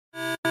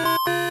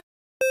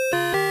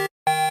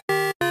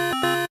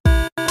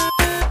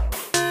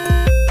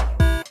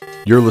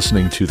You're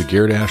listening to the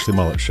Garrett Ashley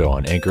Mullet Show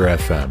on Anchor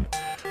FM.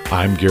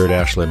 I'm Garrett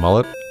Ashley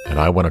Mullet, and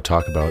I want to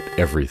talk about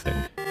everything.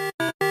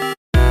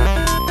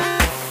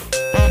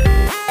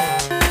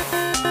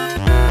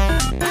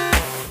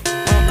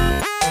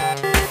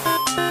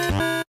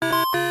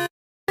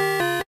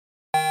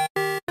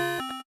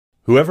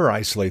 Whoever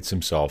isolates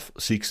himself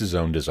seeks his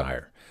own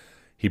desire.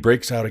 He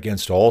breaks out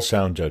against all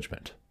sound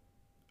judgment.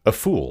 A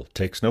fool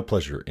takes no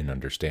pleasure in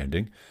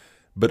understanding,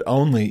 but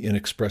only in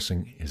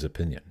expressing his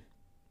opinion.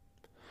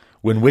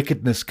 When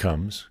wickedness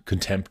comes,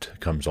 contempt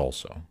comes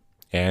also,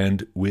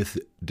 and with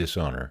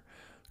dishonor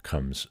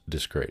comes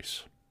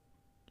disgrace.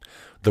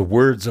 The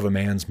words of a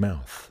man's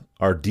mouth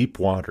are deep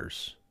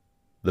waters.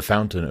 The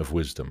fountain of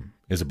wisdom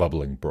is a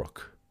bubbling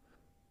brook.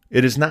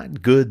 It is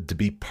not good to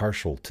be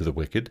partial to the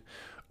wicked,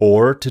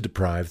 or to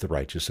deprive the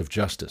righteous of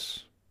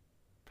justice.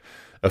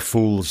 A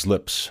fool's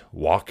lips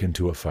walk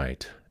into a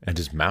fight, and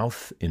his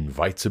mouth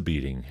invites a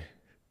beating.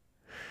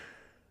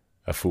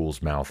 A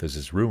fool's mouth is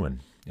his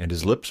ruin, and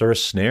his lips are a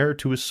snare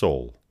to his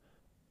soul.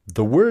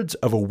 The words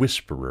of a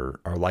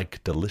whisperer are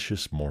like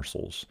delicious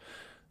morsels.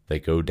 They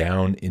go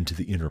down into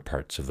the inner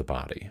parts of the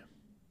body.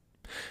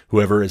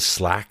 Whoever is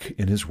slack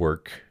in his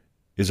work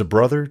is a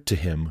brother to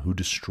him who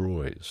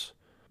destroys.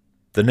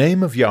 The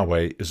name of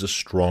Yahweh is a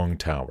strong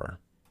tower.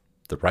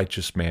 The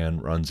righteous man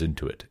runs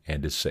into it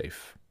and is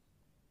safe.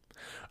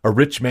 A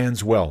rich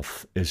man's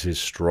wealth is his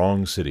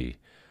strong city,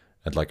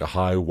 and like a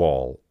high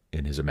wall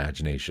in his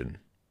imagination.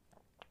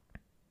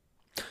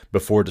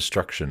 Before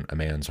destruction, a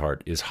man's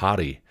heart is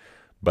haughty,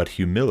 but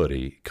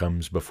humility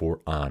comes before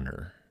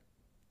honor.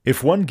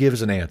 If one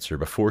gives an answer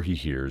before he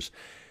hears,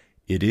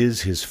 it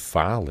is his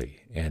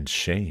folly and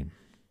shame.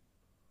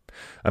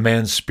 A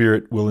man's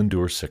spirit will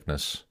endure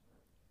sickness,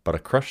 but a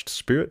crushed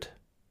spirit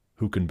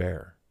who can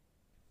bear?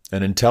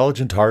 An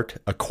intelligent heart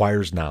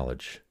acquires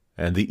knowledge,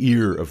 and the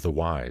ear of the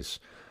wise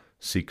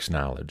seeks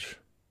knowledge.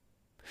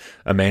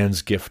 A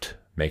man's gift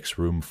makes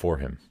room for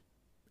him,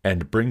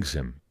 and brings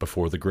him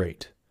before the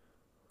great.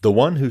 The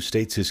one who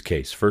states his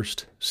case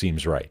first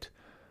seems right,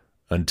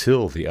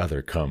 until the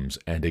other comes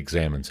and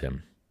examines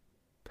him.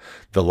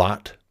 The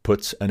lot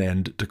puts an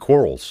end to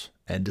quarrels,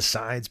 and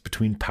decides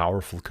between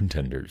powerful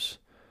contenders.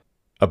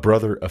 A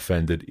brother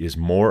offended is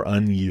more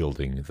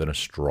unyielding than a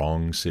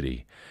strong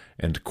city,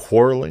 and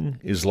quarreling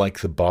is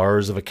like the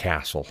bars of a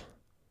castle.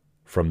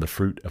 From the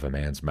fruit of a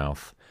man's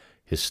mouth,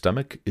 his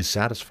stomach is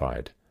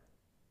satisfied.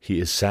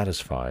 He is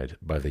satisfied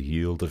by the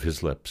yield of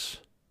his lips.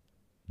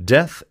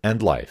 Death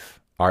and life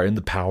are in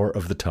the power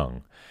of the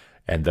tongue,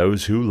 and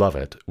those who love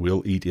it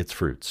will eat its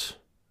fruits.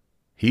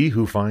 He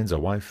who finds a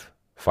wife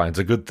finds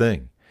a good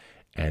thing,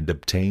 and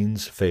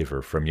obtains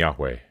favor from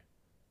Yahweh.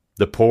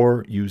 The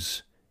poor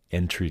use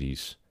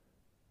entreaties,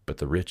 but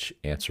the rich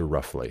answer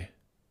roughly.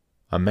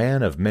 A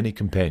man of many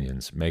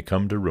companions may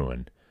come to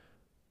ruin,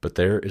 but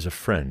there is a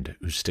friend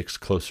who sticks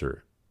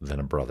closer than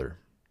a brother.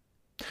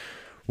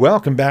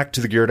 Welcome back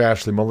to the Garrett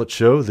Ashley Mullet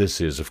Show. This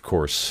is, of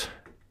course,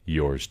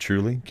 yours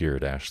truly,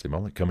 Garrett Ashley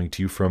Mullet, coming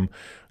to you from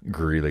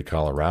Greeley,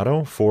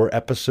 Colorado for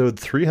episode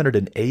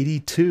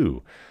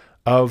 382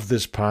 of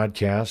this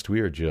podcast.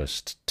 We are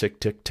just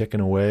ticking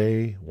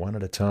away one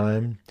at a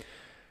time,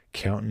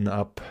 counting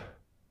up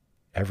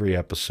every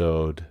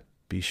episode.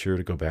 Be sure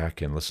to go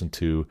back and listen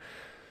to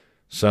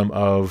some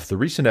of the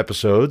recent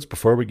episodes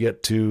before we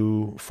get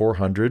to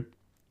 400.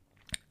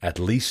 At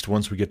least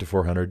once we get to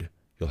 400,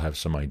 you'll have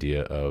some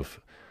idea of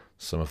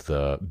some of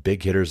the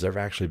big hitters. There have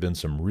actually been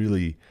some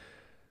really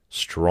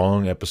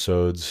strong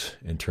episodes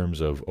in terms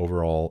of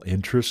overall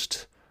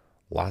interest.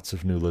 Lots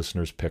of new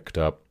listeners picked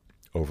up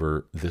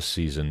over this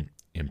season,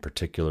 in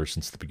particular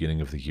since the beginning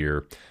of the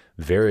year.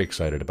 Very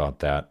excited about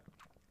that.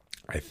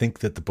 I think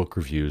that the book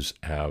reviews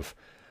have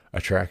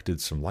attracted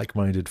some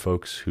like-minded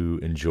folks who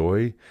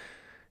enjoy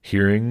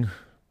hearing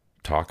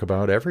talk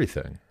about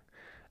everything.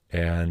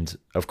 And,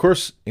 of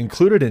course,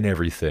 included in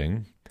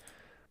everything,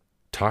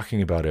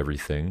 talking about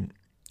everything,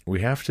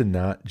 we have to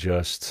not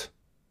just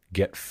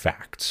get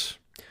facts.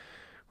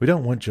 We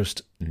don't want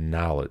just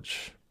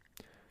knowledge,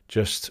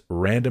 just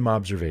random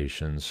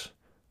observations,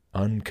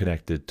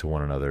 unconnected to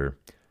one another,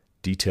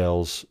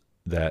 details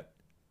that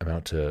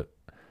amount to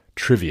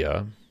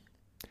trivia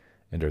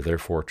and are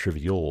therefore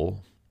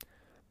trivial.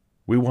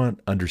 We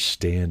want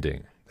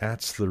understanding.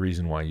 That's the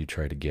reason why you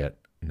try to get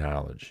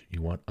knowledge.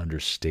 You want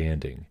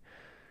understanding.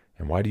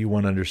 And why do you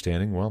want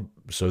understanding? Well,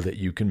 so that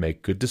you can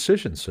make good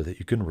decisions, so that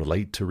you can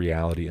relate to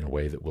reality in a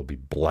way that will be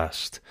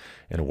blessed,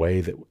 in a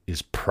way that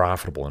is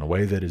profitable, in a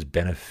way that is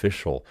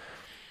beneficial.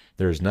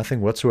 There is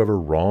nothing whatsoever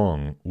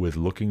wrong with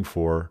looking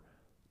for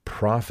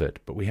profit,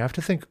 but we have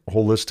to think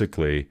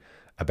holistically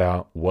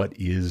about what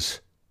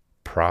is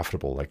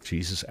profitable. Like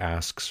Jesus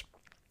asks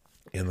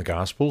in the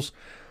Gospels,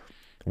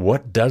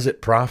 what does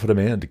it profit a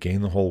man to gain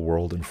the whole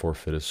world and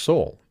forfeit his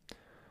soul?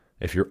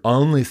 If you're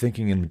only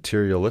thinking in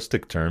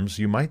materialistic terms,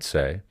 you might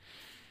say,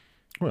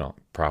 well,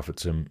 it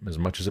profits him as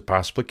much as it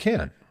possibly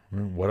can.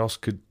 What else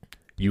could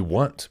you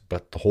want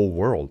but the whole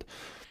world?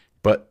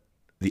 But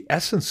the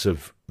essence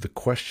of the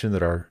question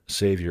that our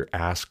Savior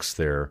asks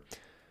there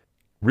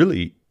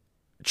really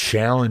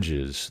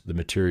challenges the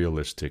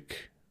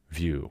materialistic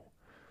view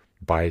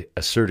by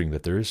asserting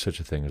that there is such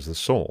a thing as the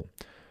soul.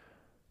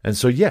 And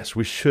so, yes,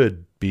 we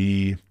should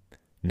be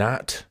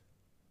not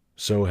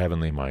so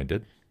heavenly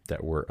minded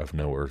that we're of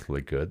no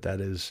earthly good.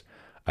 That is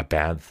a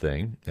bad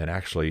thing. And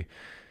actually,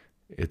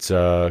 it's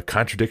a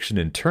contradiction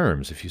in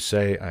terms. If you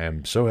say, I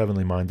am so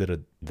heavenly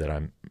minded that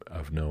I'm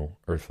of no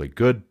earthly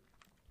good,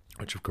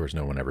 which of course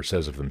no one ever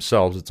says of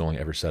themselves, it's only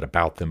ever said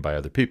about them by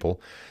other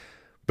people.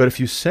 But if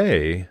you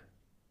say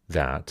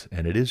that,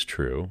 and it is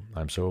true,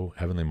 I'm so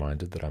heavenly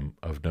minded that I'm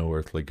of no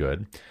earthly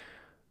good,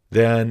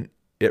 then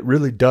it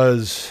really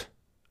does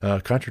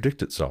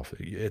contradict itself.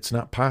 It's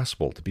not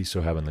possible to be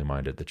so heavenly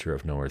minded that you're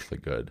of no earthly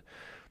good.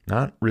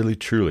 Not really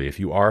truly. If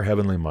you are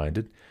heavenly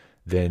minded,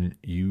 then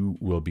you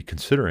will be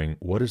considering,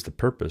 what is the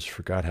purpose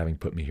for God having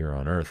put me here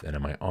on earth? And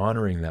am I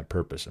honoring that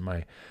purpose? Am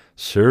I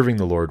serving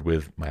the Lord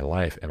with my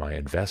life? Am I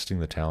investing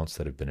the talents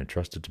that have been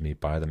entrusted to me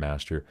by the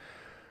Master,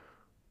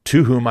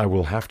 to whom I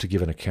will have to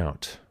give an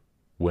account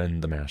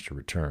when the Master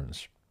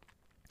returns?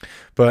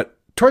 But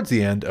towards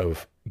the end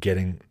of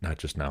getting not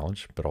just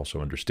knowledge, but also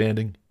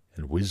understanding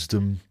and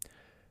wisdom,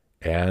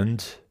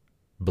 and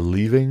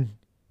believing,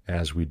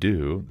 as we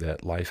do,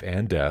 that life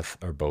and death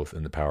are both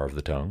in the power of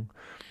the tongue.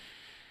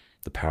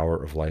 The power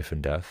of life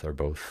and death are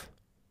both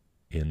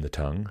in the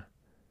tongue,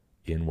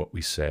 in what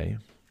we say.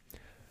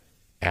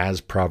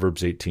 As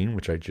Proverbs 18,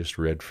 which I just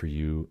read for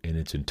you in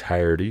its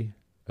entirety,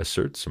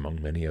 asserts,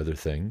 among many other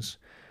things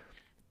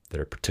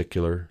that are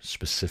particular,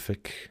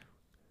 specific,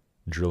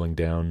 drilling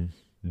down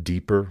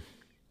deeper.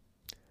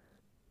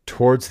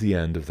 Towards the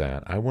end of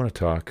that, I want to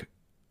talk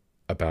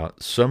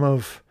about some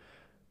of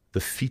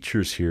the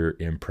features here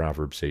in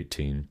Proverbs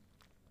 18,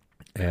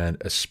 and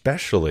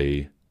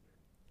especially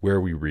where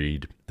we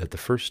read that the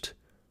first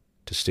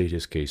to state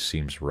his case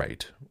seems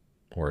right,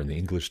 or in the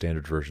English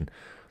Standard Version,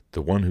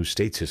 the one who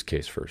states his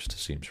case first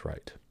seems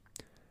right.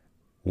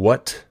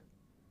 What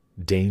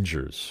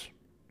dangers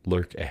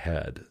lurk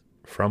ahead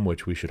from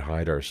which we should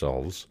hide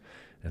ourselves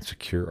and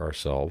secure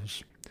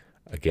ourselves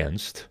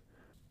against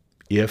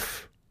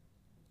if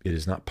it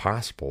is not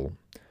possible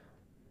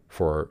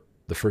for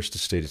the first to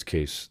state his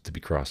case to be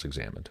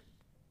cross-examined?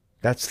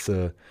 That's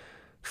the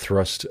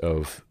thrust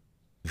of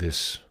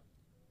this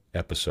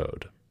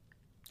episode.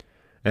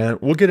 And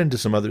we'll get into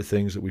some other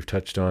things that we've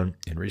touched on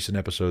in recent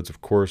episodes.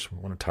 Of course, we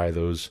want to tie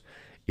those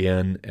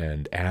in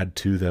and add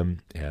to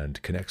them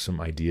and connect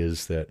some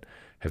ideas that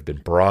have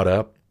been brought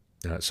up.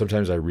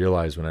 Sometimes I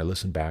realize when I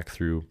listen back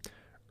through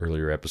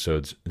earlier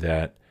episodes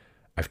that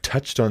I've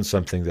touched on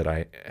something that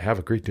I have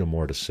a great deal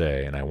more to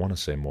say and I want to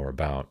say more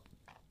about.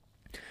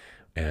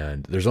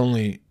 And there's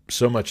only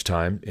so much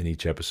time in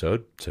each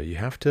episode, so you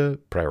have to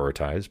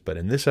prioritize. But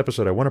in this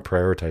episode, I want to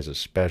prioritize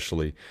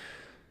especially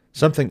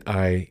something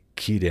I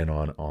keyed in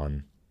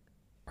on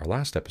our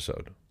last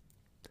episode,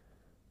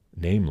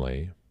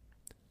 namely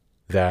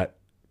that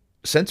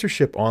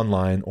censorship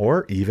online,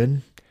 or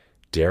even,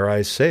 dare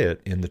I say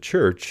it, in the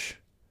church,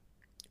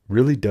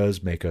 really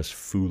does make us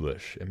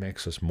foolish. It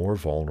makes us more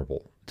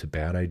vulnerable to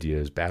bad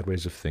ideas, bad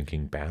ways of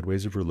thinking, bad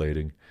ways of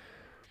relating.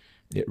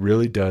 It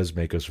really does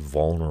make us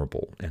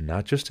vulnerable, and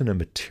not just in a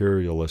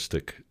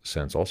materialistic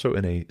sense, also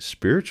in a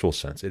spiritual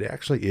sense. It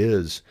actually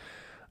is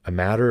a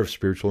matter of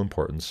spiritual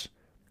importance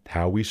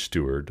how we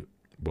steward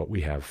what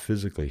we have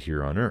physically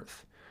here on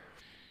earth.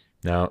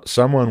 Now,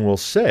 someone will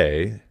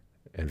say,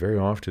 and very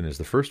often is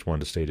the first one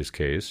to state his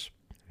case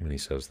when he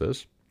says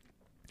this,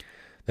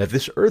 that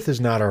this earth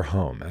is not our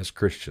home as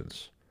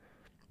Christians.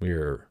 We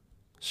are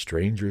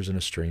strangers in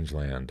a strange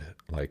land,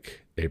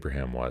 like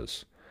Abraham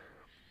was.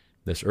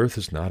 This earth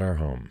is not our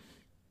home.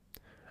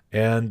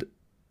 And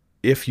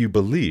if you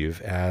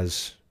believe,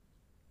 as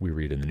we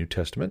read in the New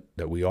Testament,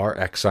 that we are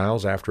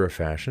exiles after a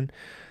fashion,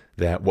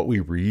 that what we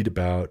read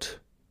about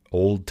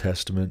Old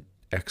Testament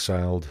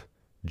exiled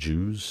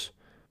Jews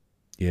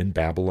in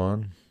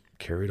Babylon,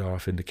 carried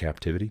off into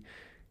captivity,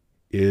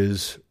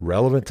 is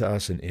relevant to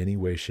us in any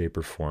way, shape,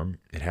 or form,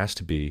 it has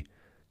to be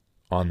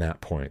on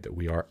that point, that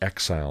we are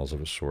exiles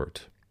of a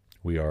sort.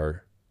 We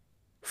are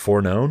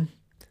foreknown.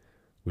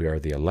 We are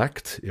the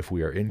elect if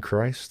we are in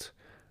Christ.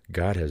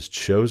 God has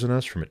chosen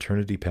us from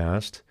eternity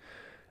past.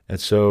 And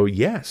so,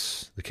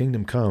 yes, the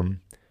kingdom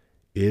come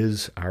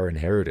is our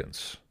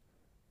inheritance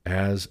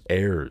as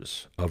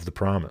heirs of the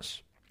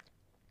promise.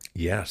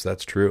 Yes,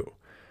 that's true.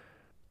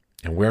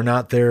 And we're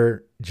not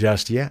there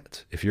just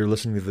yet. If you're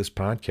listening to this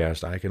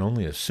podcast, I can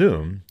only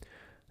assume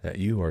that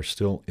you are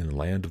still in the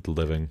land of the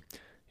living.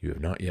 You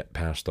have not yet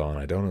passed on.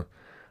 I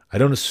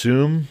don't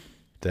assume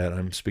that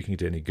I'm speaking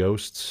to any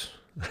ghosts,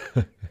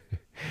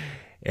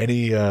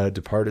 any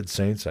departed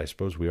saints. I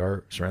suppose we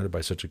are surrounded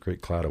by such a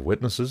great cloud of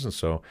witnesses, and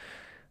so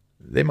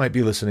they might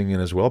be listening in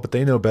as well, but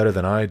they know better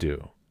than I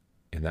do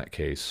in that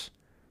case.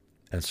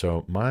 And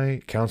so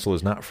my counsel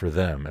is not for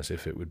them, as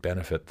if it would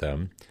benefit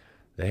them.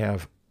 They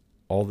have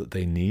all that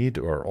they need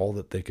or all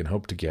that they can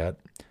hope to get,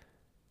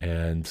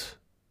 and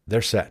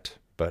they're set.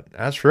 But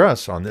as for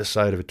us on this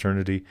side of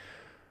eternity,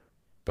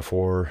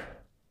 before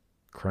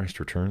Christ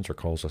returns or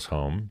calls us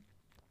home,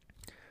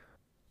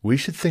 we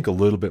should think a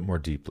little bit more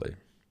deeply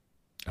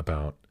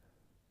about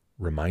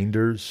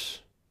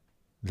reminders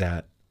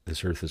that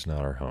this earth is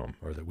not our home,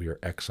 or that we are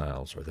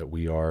exiles, or that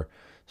we are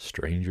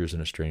strangers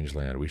in a strange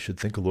land. We should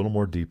think a little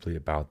more deeply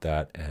about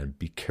that and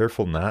be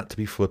careful not to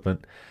be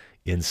flippant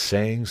in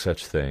saying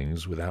such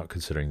things without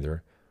considering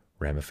their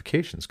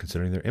ramifications,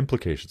 considering their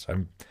implications.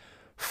 I'm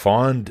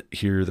fond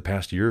here the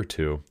past year or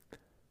two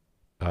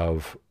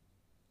of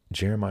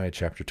Jeremiah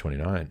chapter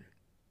 29,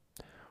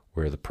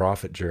 where the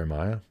prophet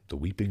Jeremiah, the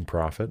weeping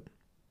prophet,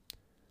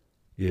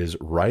 is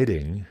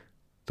writing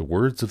the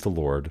words of the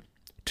Lord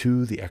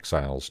to the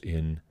exiles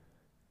in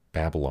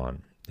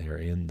Babylon. They are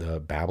in the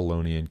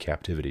Babylonian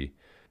captivity.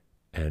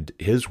 And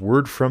his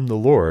word from the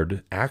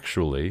Lord,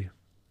 actually,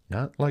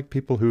 not like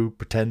people who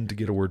pretend to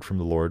get a word from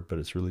the Lord, but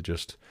it's really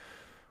just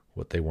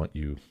what they want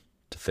you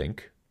to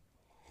think.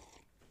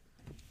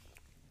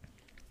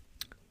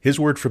 His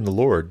word from the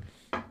Lord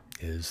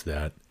is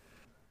that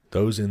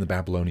those in the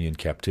Babylonian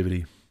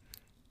captivity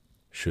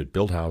should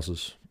build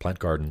houses, plant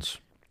gardens,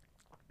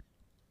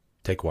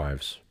 take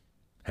wives,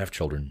 have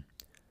children,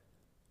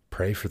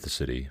 pray for the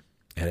city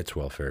and its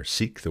welfare,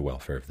 seek the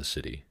welfare of the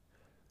city,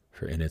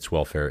 for in its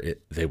welfare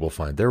they will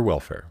find their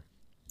welfare.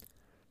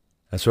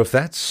 And so if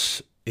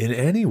that's in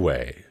any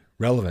way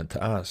relevant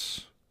to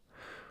us,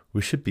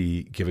 we should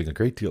be giving a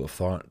great deal of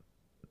thought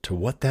to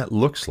what that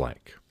looks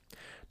like.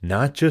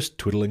 Not just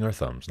twiddling our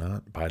thumbs,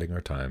 not biding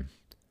our time,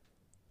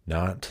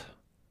 not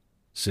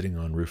sitting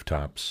on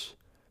rooftops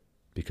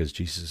because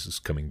Jesus is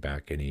coming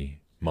back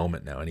any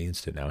moment now, any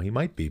instant now. He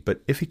might be,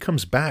 but if he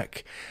comes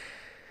back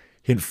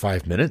in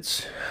 5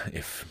 minutes,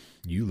 if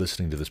you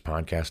listening to this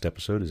podcast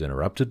episode is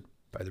interrupted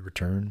by the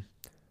return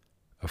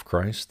of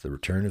Christ, the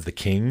return of the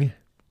King,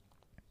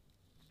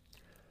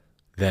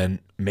 then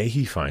may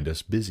he find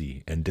us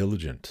busy and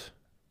diligent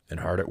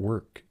and hard at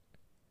work,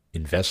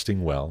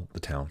 investing well the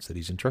talents that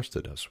he's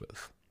entrusted us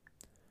with.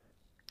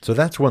 So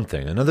that's one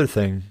thing. Another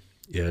thing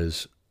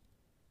is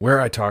where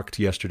I talked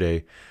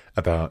yesterday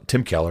about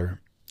Tim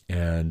Keller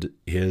and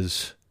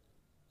his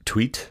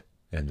tweet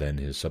and then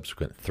his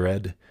subsequent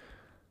thread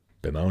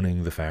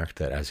bemoaning the fact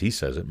that, as he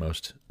says it,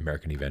 most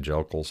American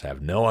evangelicals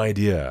have no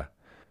idea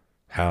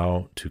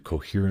how to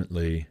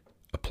coherently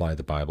apply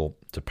the Bible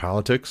to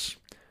politics,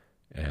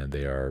 and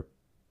they are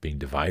being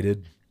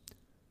divided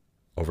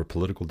over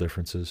political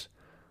differences.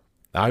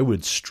 I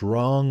would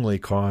strongly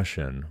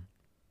caution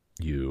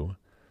you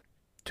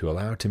to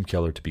allow Tim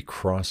Keller to be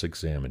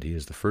cross-examined. He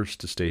is the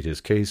first to state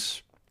his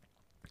case,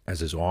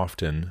 as is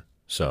often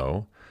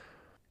so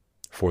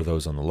for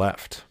those on the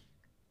left.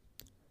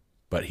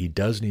 But he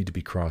does need to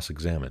be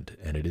cross-examined,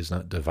 and it is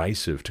not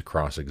divisive to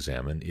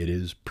cross-examine. It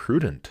is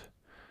prudent.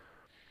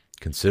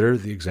 Consider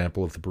the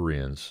example of the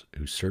Bereans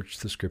who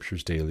searched the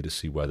Scriptures daily to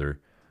see whether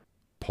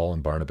Paul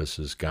and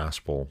Barnabas'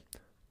 gospel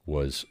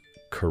was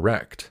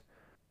correct.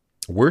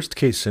 Worst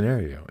case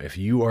scenario, if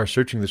you are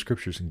searching the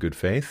Scriptures in good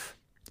faith,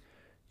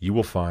 you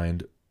will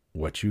find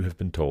what you have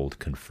been told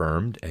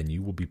confirmed, and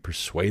you will be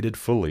persuaded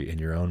fully in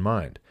your own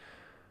mind.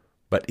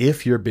 But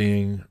if you're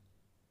being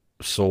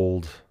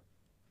sold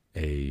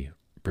a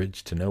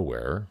bridge to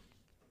nowhere,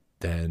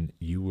 then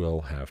you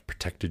will have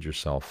protected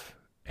yourself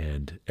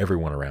and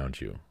everyone around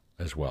you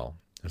as well.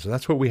 And so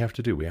that's what we have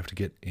to do. We have to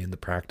get in the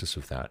practice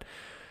of that.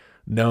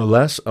 No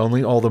less,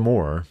 only all the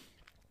more,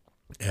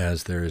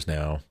 as there is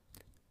now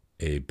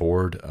a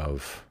board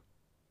of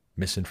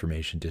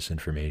misinformation,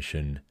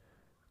 disinformation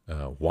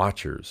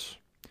watchers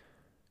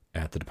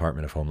at the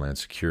Department of Homeland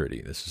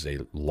Security. This is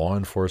a law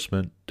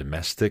enforcement,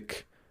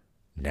 domestic,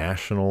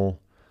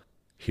 national,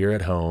 here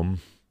at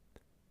home,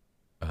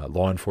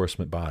 law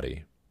enforcement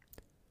body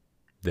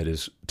that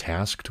is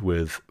tasked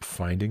with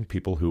finding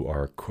people who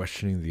are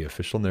questioning the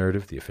official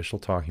narrative, the official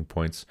talking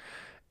points,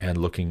 and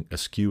looking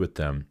askew at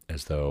them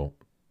as though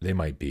they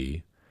might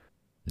be,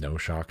 no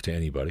shock to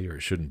anybody, or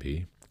it shouldn't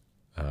be,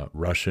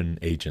 Russian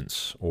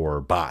agents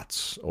or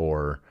bots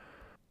or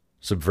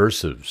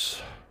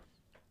subversives,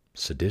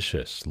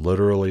 seditious,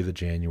 literally the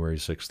January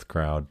 6th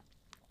crowd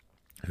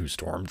who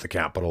stormed the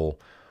Capitol,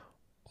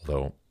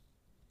 although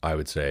I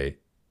would say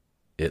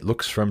it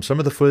looks from some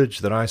of the footage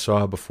that I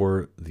saw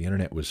before the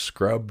internet was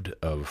scrubbed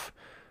of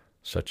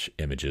such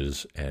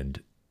images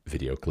and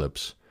video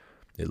clips,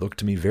 it looked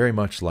to me very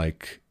much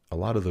like a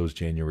lot of those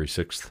January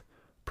 6th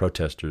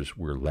protesters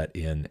were let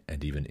in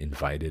and even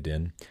invited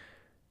in.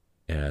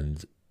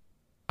 And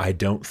I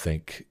don't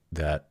think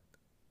that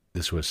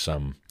this was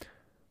some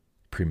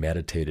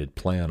premeditated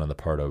plan on the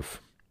part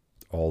of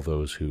all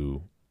those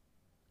who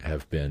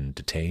have been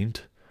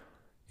detained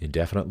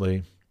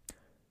indefinitely,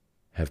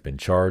 have been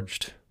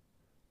charged.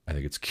 I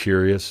think it's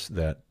curious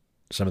that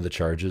some of the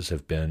charges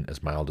have been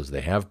as mild as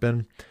they have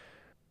been,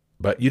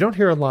 but you don't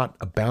hear a lot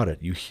about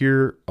it. You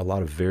hear a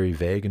lot of very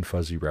vague and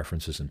fuzzy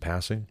references in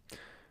passing,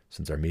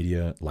 since our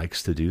media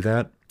likes to do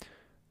that.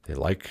 They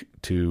like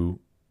to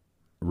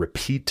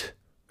repeat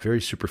very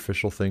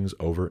superficial things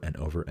over and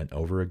over and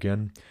over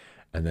again,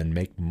 and then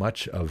make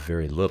much of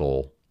very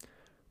little,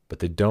 but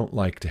they don't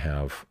like to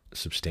have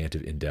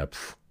substantive,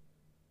 in-depth,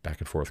 back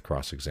and forth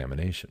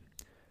cross-examination.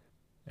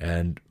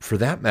 And for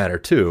that matter,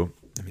 too,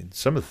 I mean,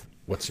 some of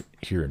what's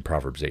here in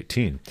Proverbs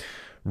 18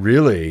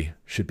 really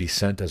should be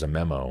sent as a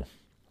memo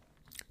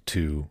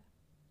to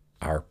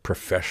our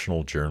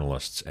professional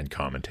journalists and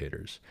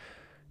commentators.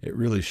 It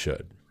really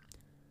should.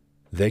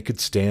 They could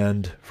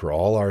stand for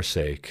all our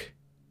sake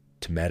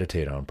to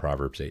meditate on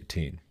Proverbs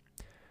 18.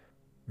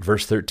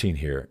 Verse 13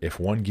 here, if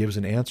one gives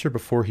an answer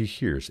before he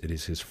hears, it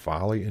is his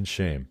folly and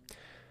shame.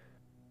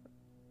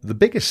 The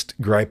biggest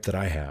gripe that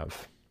I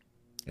have,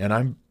 and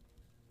I'm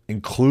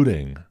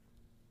including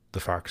the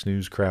Fox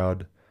News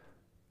crowd,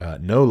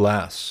 no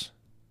less,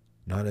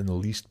 not in the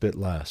least bit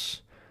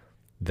less,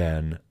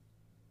 than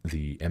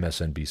the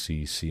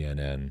MSNBC,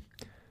 CNN,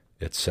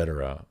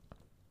 etc.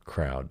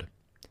 crowd.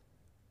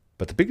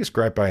 But the biggest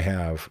gripe I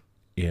have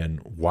in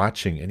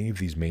watching any of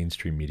these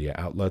mainstream media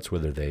outlets,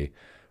 whether they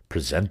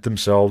present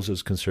themselves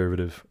as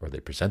conservative or they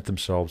present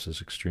themselves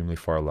as extremely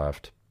far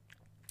left,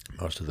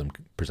 most of them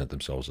present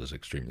themselves as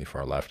extremely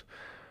far left.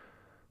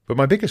 But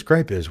my biggest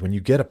gripe is when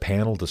you get a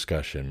panel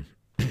discussion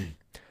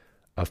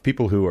of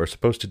people who are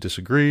supposed to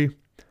disagree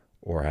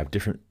or have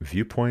different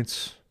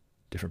viewpoints,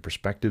 different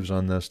perspectives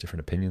on this,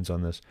 different opinions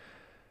on this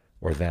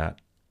or that,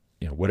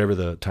 whatever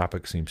the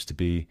topic seems to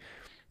be.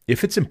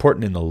 If it's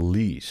important in the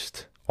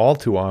least, all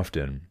too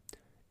often,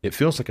 it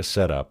feels like a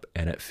setup,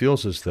 and it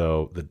feels as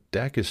though the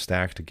deck is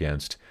stacked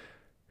against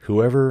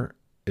whoever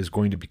is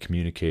going to be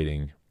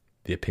communicating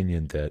the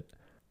opinion that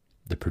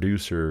the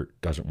producer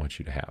doesn't want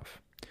you to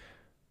have,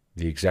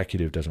 the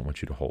executive doesn't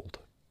want you to hold.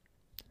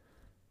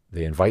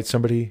 They invite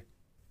somebody,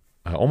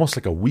 almost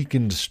like a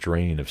weakened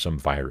strain of some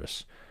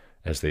virus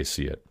as they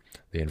see it.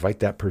 They invite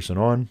that person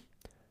on,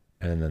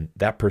 and then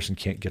that person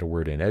can't get a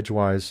word in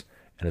edgewise,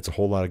 and it's a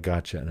whole lot of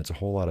gotcha, and it's a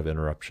whole lot of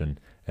interruption,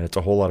 and it's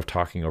a whole lot of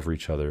talking over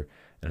each other,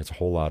 and it's a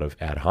whole lot of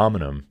ad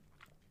hominem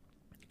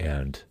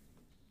and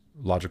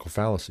logical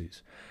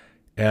fallacies.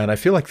 And I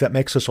feel like that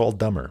makes us all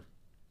dumber.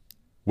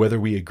 Whether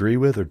we agree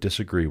with or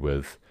disagree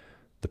with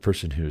the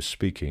person who is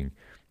speaking,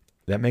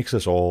 that makes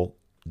us all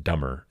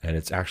dumber. And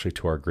it's actually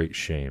to our great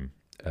shame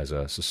as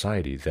a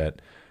society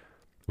that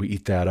we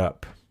eat that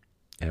up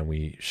and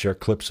we share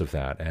clips of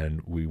that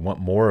and we want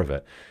more of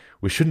it.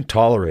 We shouldn't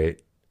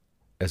tolerate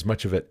as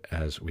much of it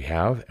as we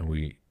have, and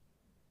we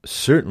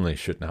certainly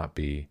should not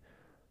be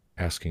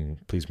asking,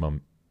 please,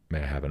 Mom,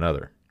 may I have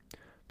another?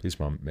 Please,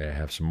 Mom, may I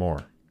have some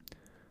more?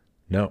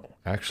 No,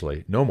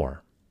 actually, no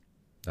more.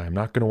 I'm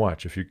not going to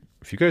watch. If you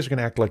guys are going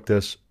to act like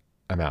this,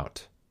 I'm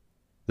out.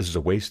 This is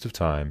a waste of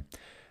time.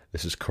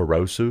 This is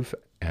corrosive,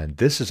 and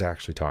this is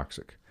actually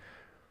toxic.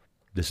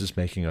 This is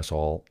making us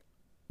all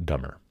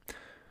dumber.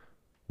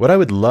 What I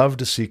would love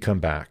to see come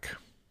back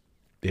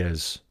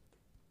is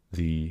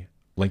the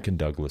Lincoln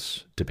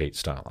Douglas debate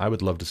style. I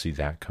would love to see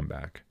that come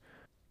back.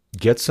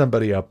 Get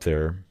somebody up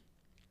there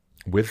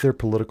with their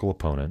political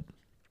opponent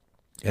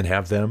and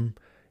have them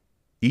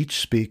each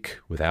speak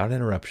without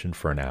interruption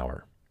for an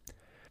hour.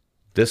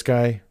 This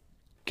guy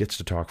gets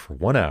to talk for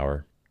 1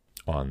 hour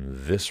on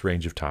this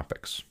range of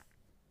topics.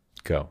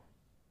 Go.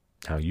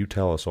 Now you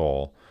tell us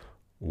all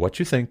what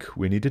you think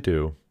we need to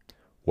do,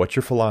 what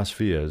your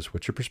philosophy is,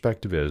 what your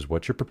perspective is,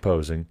 what you're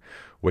proposing,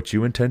 what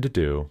you intend to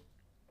do,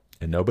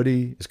 and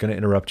nobody is going to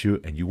interrupt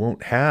you, and you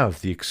won't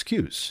have the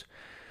excuse.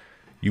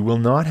 You will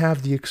not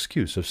have the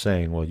excuse of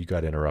saying, well, you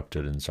got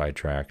interrupted and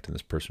sidetracked, and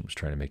this person was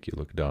trying to make you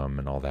look dumb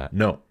and all that.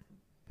 No.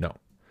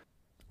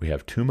 We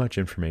have too much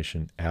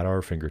information at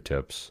our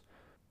fingertips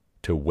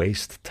to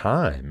waste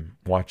time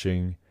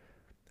watching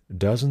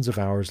dozens of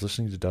hours,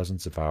 listening to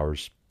dozens of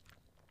hours,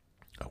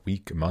 a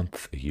week, a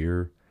month, a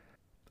year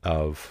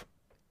of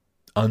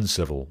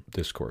uncivil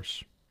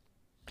discourse.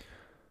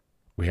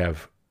 We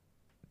have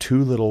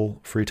too little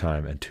free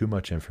time and too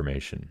much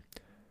information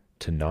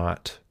to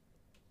not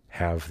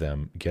have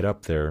them get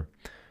up there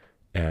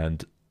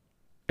and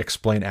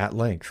explain at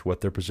length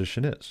what their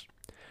position is.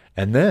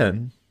 And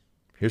then,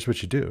 here's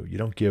what you do. You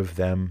don't give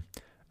them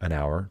an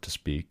hour to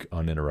speak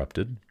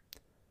uninterrupted,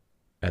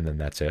 and then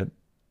that's it,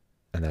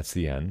 and that's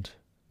the end.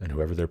 And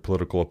whoever their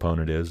political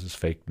opponent is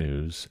fake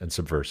news and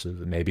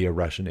subversive, and maybe a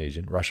Russian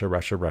agent.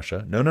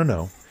 Russia.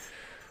 No.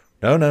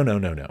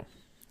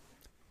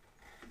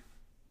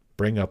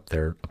 Bring up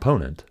their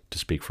opponent to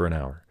speak for an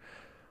hour,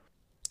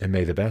 and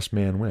may the best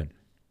man win.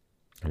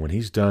 And when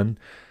he's done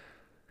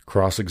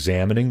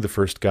cross-examining the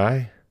first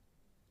guy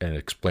and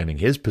explaining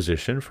his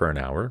position for an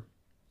hour,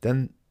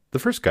 then the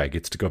first guy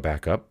gets to go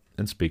back up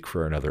and speak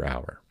for another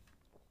hour.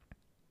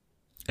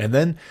 And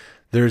then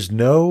there's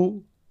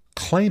no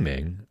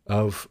claiming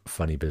of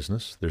funny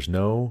business. There's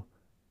no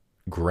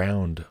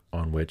ground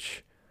on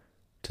which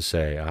to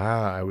say,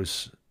 I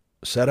was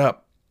set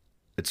up.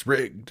 It's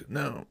rigged.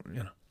 No.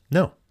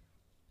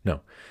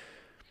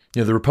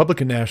 The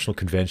Republican National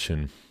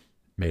Convention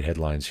made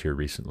headlines here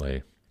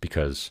recently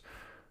because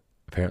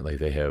apparently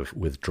they have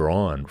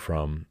withdrawn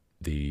from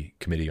the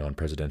Committee on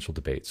Presidential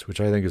Debates,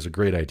 which I think is a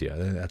great idea.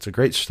 That's a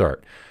great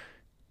start.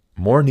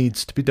 More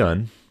needs to be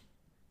done.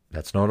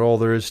 That's not all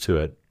there is to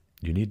it.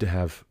 You need to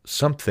have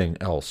something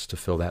else to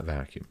fill that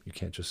vacuum. You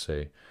can't just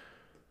say,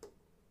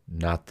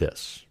 not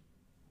this.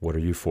 What are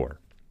you for?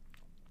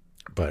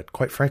 But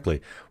quite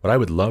frankly, what I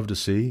would love to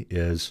see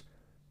is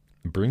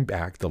bring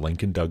back the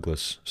Lincoln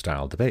Douglas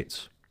style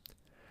debates.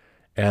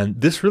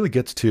 And this really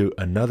gets to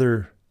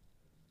another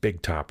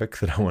big topic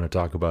that I want to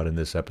talk about in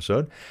this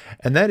episode,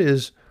 and that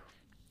is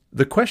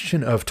the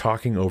question of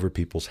talking over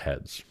people's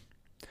heads.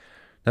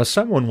 Now,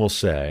 someone will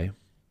say,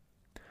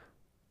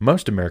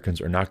 most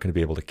Americans are not going to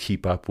be able to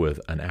keep up with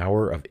an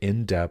hour of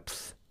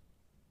in-depth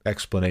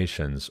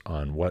explanations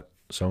on what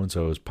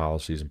so-and-so's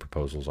policies and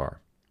proposals are.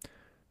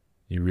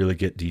 You really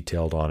get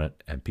detailed on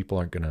it, and people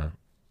aren't going to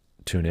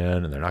tune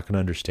in, and they're not going to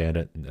understand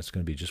it, and it's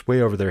going to be just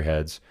way over their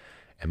heads.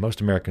 And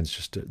most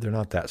Americans they're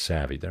not that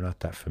savvy. They're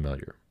not that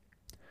familiar.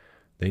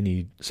 They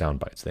need sound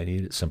bites. They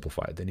need it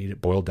simplified. They need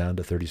it boiled down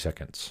to 30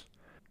 seconds.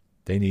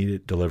 They need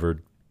it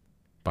delivered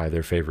by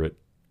their favorite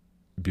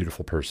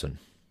beautiful person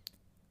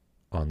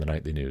on the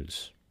nightly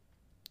news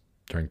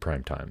during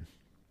prime time.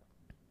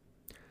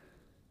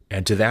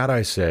 And to that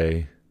I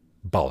say,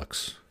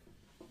 bollocks.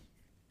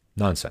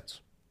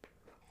 Nonsense.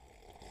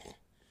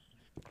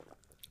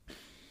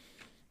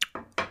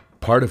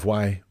 Part of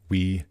why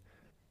we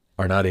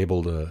are not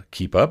able to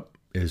keep up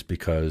is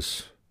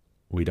because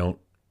we don't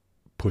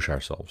push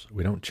ourselves.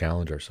 We don't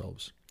challenge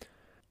ourselves.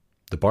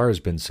 The bar has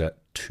been set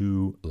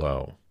too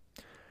low.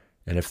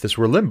 And if this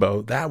were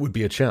limbo, that would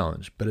be a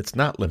challenge, but it's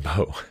not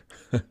limbo.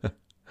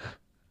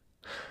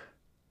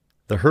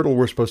 The hurdle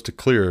we're supposed to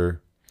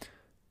clear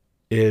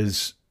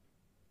is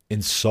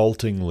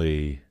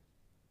insultingly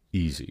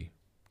easy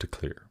to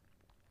clear,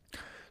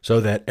 so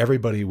that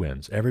everybody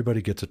wins.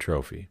 Everybody gets a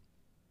trophy.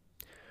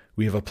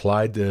 We have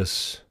applied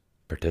this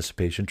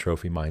participation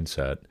trophy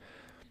mindset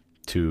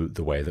to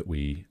the way that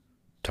we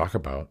talk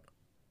about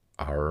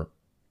our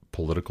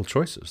political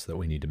choices that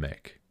we need to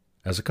make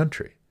as a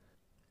country.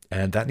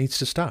 And that needs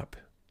to stop.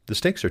 The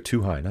stakes are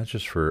too high, not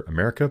just for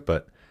America,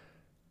 but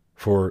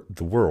for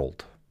the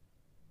world.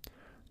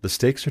 The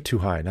stakes are too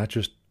high, not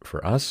just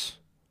for us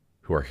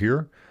who are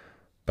here,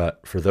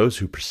 but for those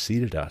who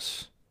preceded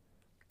us.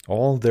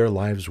 All their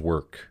lives'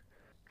 work,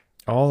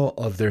 all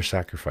of their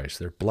sacrifice,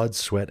 their blood,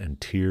 sweat,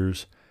 and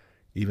tears,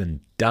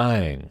 even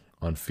dying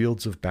on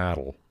fields of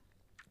battle,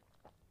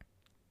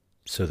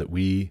 so that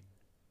we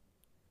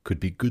could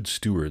be good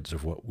stewards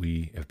of what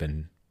we have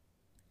been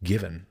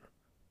given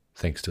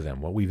thanks to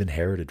them, what we've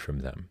inherited from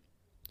them.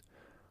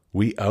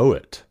 We owe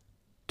it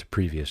to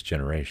previous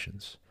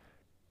generations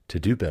to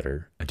do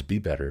better and to be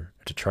better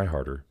and to try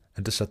harder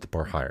and to set the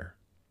bar higher.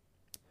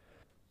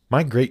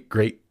 My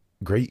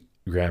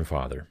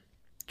great-great-great-grandfather,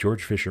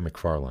 George Fisher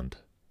McFarland,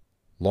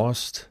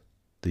 lost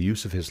the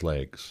use of his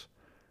legs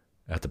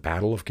at the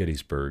Battle of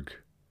Gettysburg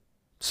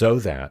so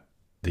that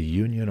the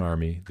Union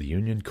Army, the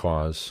Union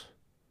cause,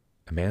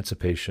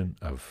 emancipation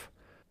of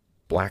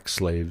black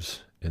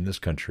slaves in this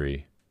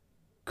country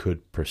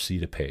could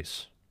proceed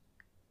apace.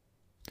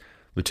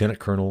 Lieutenant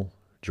Colonel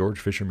George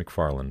Fisher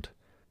McFarland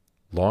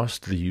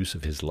lost the use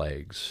of his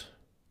legs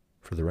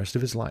for the rest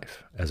of his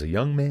life as a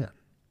young man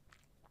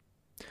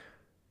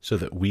so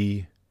that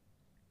we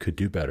could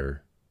do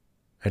better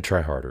and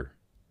try harder.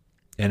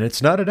 And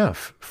it's not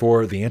enough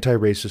for the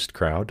anti-racist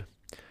crowd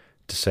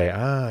to say,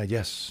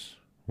 yes,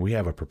 we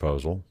have a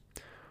proposal.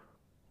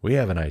 We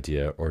have an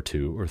idea or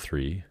two or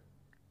three.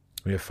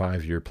 We have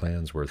 5-year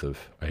plans worth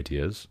of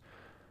ideas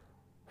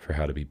for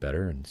how to be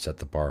better and set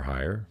the bar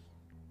higher,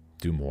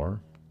 do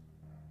more,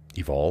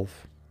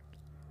 evolve.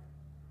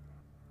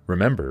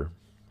 Remember,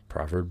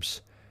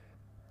 Proverbs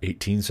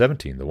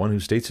 18:17, the one who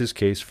states his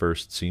case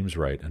first seems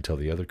right until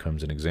the other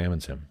comes and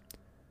examines him.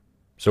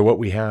 So what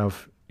we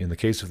have in the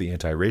case of the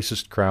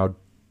anti-racist crowd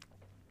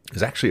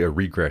is actually a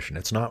regression.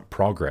 It's not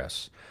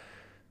progress.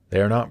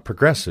 They are not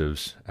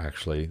progressives,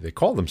 actually. They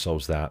call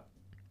themselves that,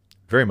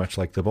 very much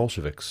like the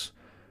Bolsheviks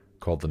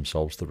called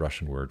themselves the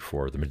Russian word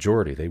for the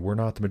majority. They were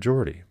not the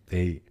majority.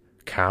 They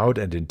cowed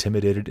and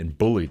intimidated and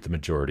bullied the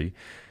majority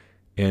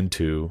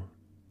into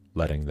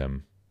letting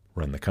them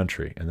run the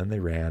country. And then they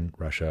ran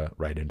Russia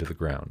right into the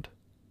ground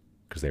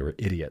because they were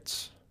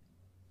idiots.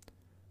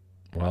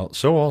 Well,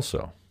 so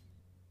also,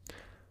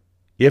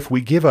 if we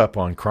give up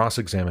on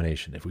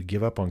cross-examination, if we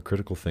give up on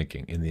critical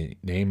thinking in the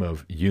name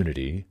of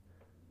unity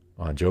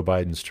on Joe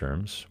Biden's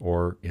terms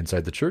or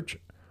inside the church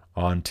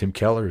on Tim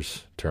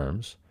Keller's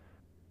terms,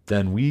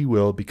 then we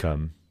will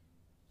become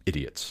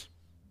idiots,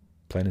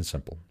 plain and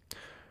simple.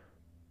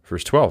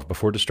 Verse 12,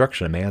 before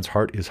destruction, a man's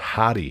heart is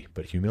haughty,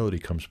 but humility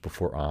comes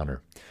before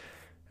honor.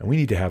 And we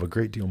need to have a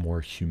great deal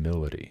more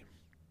humility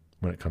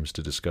when it comes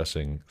to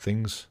discussing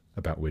things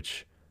about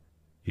which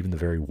even the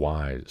very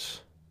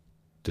wise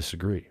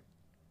disagree.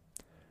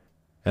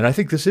 And I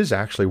think this is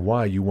actually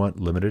why you want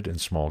limited and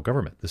small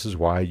government. This is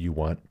why you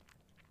want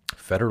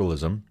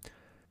federalism.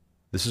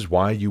 This is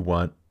why you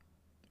want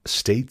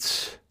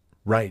states'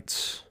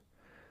 rights.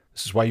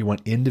 This is why you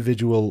want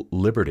individual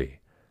liberty.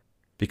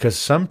 Because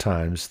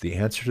sometimes the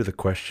answer to the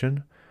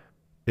question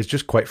is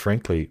just, quite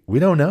frankly, we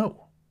don't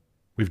know.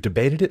 We've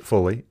debated it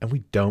fully, and we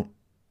don't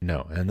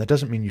know. And that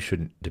doesn't mean you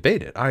shouldn't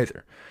debate it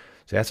either.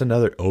 So that's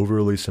another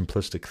overly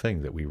simplistic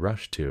thing that we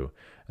rush to.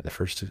 And the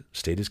first to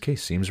state his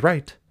case seems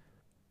right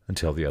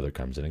until the other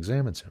comes and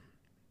examines him.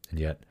 And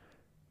yet,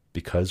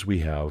 because we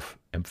have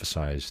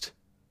emphasized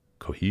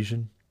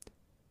cohesion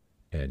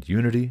and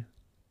unity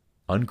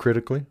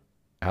uncritically,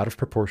 out of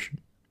proportion,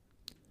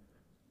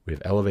 we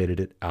have elevated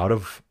it out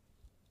of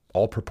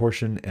all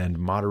proportion and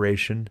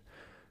moderation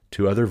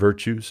to other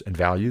virtues and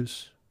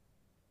values.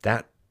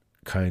 That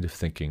kind of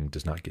thinking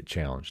does not get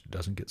challenged. It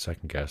doesn't get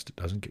second-guessed. It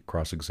doesn't get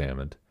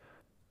cross-examined.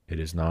 It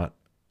is not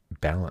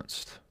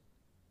balanced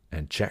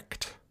and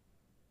checked,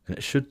 and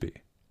it should be.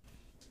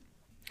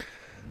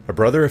 A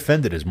brother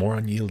offended is more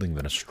unyielding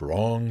than a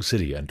strong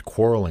city, and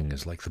quarreling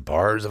is like the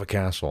bars of a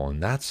castle.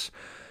 And that's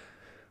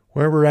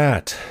where we're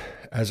at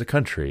as a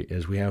country,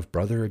 is we have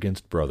brother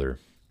against brother.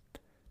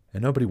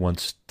 And nobody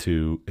wants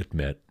to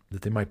admit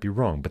that they might be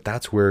wrong. But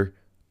that's where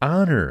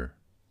honor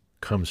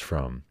comes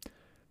from,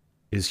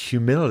 is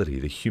humility.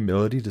 The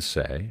humility to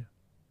say,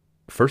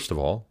 first of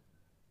all,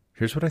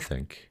 here's what I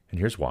think, and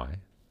here's why.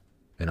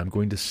 And I'm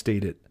going to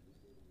state it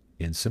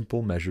in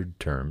simple, measured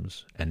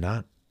terms, and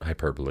not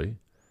hyperbole,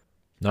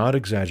 not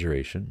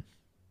exaggeration,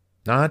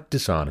 not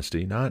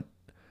dishonesty, not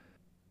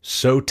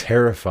so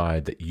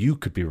terrified that you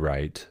could be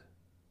right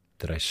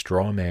that I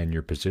straw man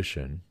your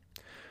position.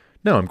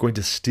 No, I'm going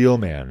to steel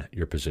man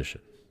your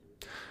position.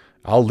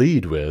 I'll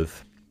lead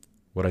with,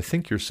 what I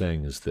think you're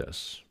saying is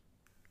this.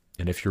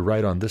 And if you're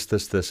right on this,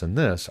 this, this, and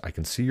this, I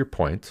can see your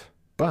point,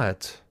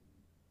 but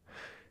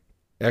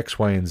X,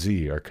 Y, and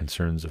Z are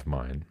concerns of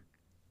mine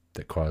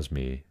that cause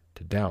me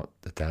to doubt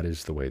that that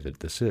is the way that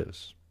this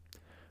is.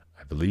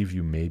 I believe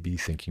you may be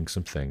thinking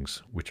some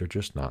things which are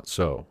just not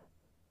so.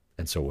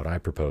 And so what I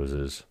propose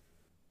is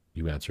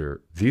you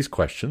answer these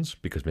questions,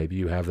 because maybe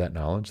you have that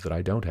knowledge that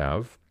I don't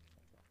have.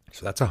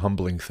 So that's a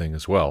humbling thing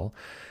as well.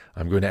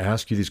 I'm going to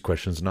ask you these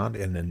questions not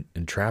in an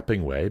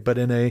entrapping way, but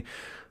in a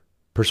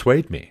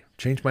persuade me,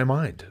 change my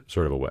mind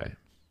sort of a way.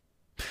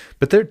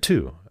 But there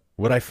too,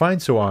 what I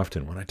find so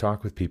often when I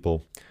talk with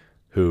people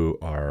who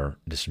are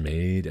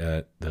dismayed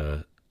at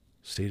the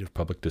state of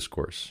public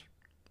discourse,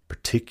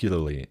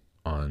 particularly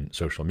on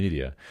social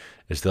media,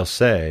 is they'll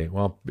say,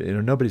 well,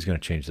 nobody's going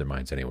to change their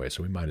minds anyway,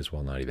 so we might as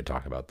well not even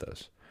talk about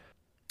this.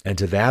 And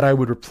to that I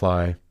would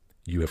reply,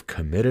 you have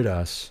committed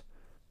us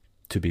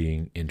to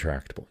being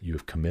intractable. You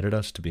have committed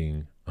us to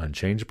being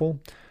unchangeable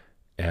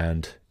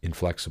and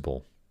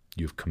inflexible.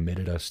 You've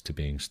committed us to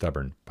being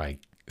stubborn by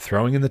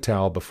throwing in the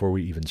towel before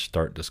we even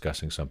start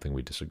discussing something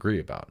we disagree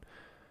about.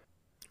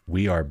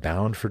 We are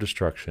bound for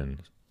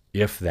destruction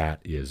if that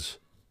is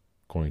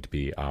going to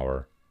be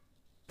our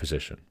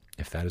position,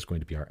 if that is going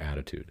to be our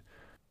attitude.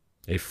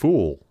 A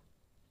fool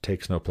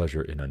takes no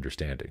pleasure in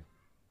understanding,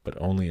 but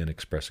only in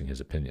expressing his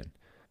opinion.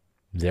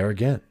 There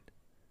again,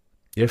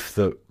 if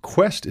the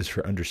quest is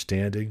for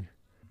understanding,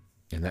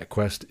 and that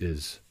quest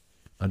is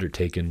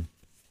undertaken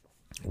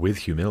with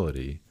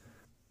humility,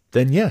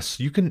 then yes,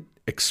 you can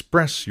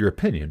express your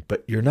opinion,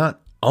 but you're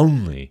not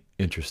only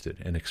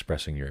interested in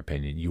expressing your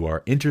opinion. You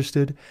are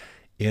interested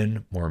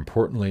in, more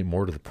importantly,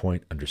 more to the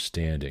point,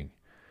 understanding.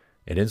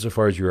 And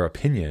insofar as your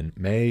opinion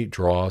may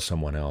draw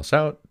someone else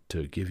out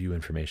to give you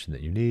information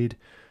that you need,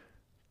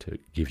 to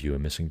give you a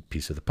missing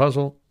piece of the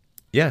puzzle,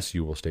 yes,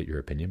 you will state your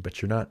opinion,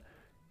 but you're not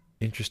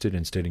interested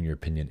in stating your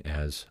opinion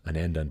as an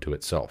end unto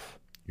itself.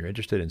 You're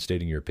interested in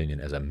stating your opinion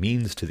as a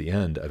means to the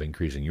end of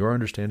increasing your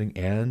understanding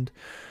and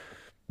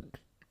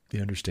the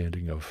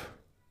understanding of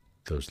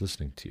those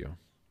listening to you.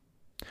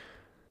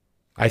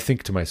 I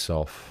think to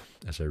myself,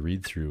 as I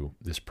read through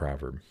this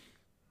proverb,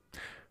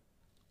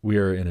 we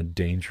are in a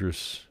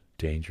dangerous,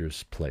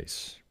 dangerous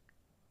place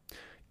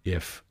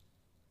if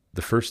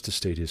the first to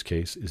state his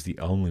case is the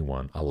only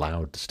one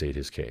allowed to state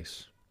his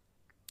case.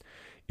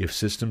 If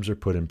systems are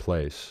put in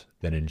place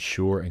that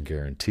ensure and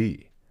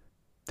guarantee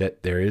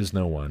that there is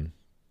no one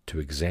to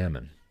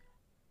examine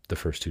the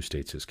first who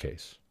states his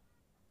case.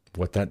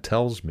 What that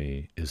tells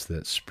me is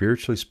that,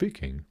 spiritually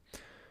speaking,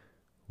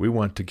 we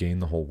want to gain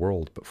the whole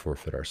world but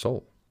forfeit our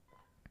soul.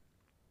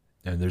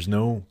 And there's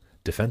no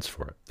defense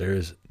for it. There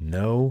is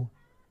no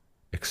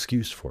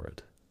excuse for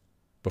it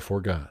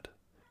before God.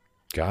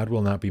 God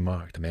will not be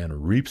mocked. A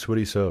man reaps what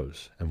he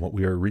sows, and what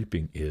we are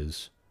reaping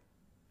is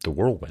the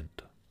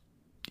whirlwind.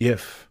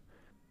 If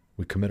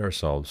we commit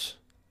ourselves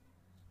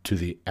to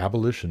the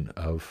abolition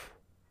of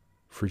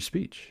free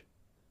speech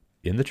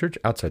in the church,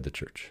 outside the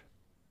church.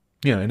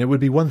 Yeah, and it would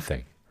be one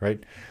thing,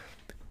 right?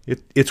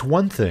 It's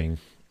one thing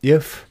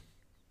if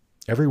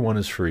everyone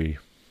is free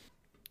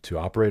to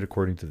operate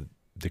according to the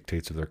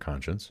dictates of their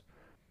conscience,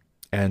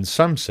 and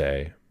some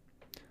say,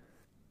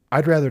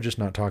 I'd rather just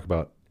not talk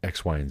about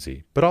X, Y, and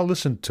Z, but I'll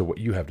listen to what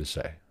you have to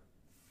say.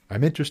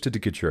 I'm interested to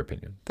get your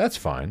opinion. That's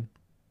fine.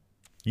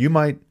 You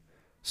might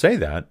say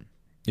that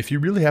if you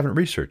really haven't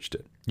researched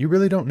it. You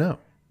really don't know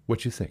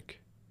what you think.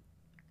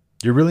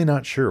 You're really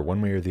not sure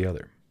one way or the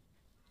other,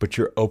 but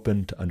you're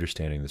open to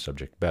understanding the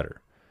subject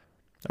better.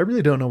 I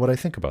really don't know what I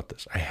think about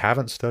this. I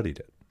haven't studied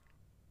it.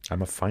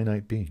 I'm a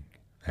finite being.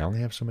 I only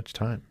have so much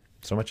time,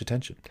 so much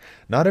attention.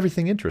 Not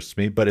everything interests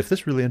me, but if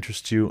this really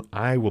interests you,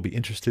 I will be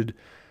interested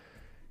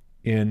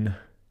in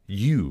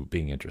you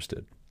being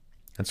interested.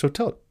 And so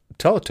tell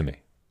it to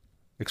me.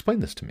 Explain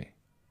this to me.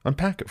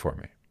 Unpack it for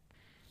me.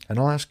 and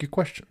I'll ask you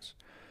questions.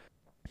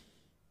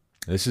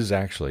 This is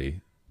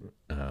actually,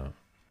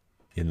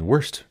 in the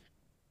worst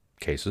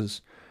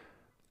cases,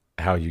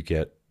 how you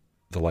get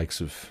the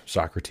likes of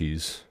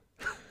Socrates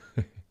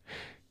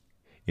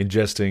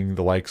ingesting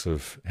the likes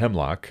of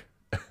hemlock.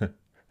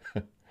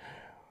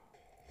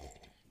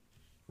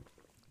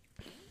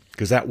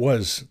 Because that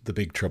was the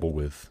big trouble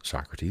with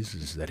Socrates,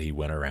 is that he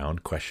went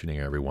around questioning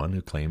everyone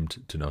who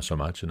claimed to know so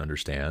much and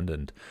understand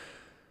and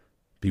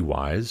be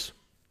wise.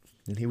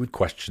 And he would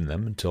question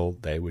them until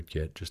they would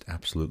get just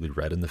absolutely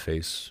red in the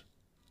face,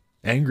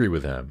 angry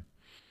with him.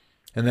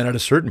 And then at a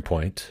certain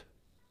point,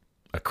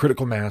 a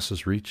critical mass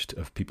is reached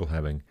of people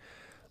having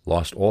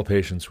lost all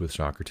patience with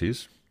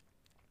Socrates.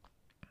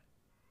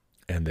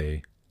 And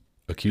they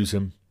accuse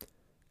him.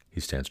 He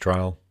stands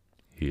trial.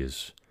 He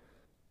is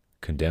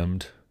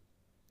condemned.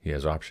 He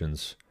has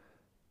options.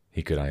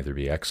 He could either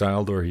be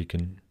exiled or he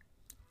can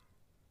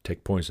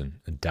take poison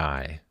and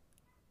die.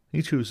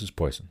 He chooses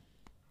poison.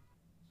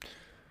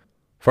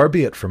 Far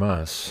be it from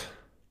us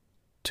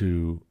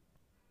to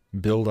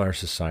build our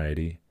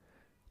society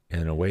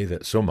in a way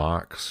that so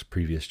mocks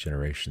previous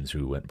generations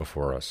who went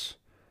before us.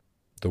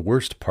 The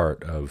worst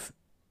part of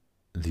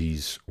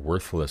these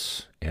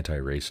worthless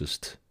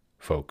anti-racist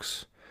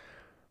folks'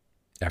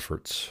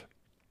 efforts,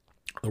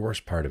 the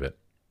worst part of it,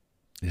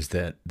 is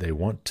that they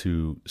want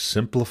to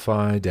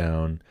simplify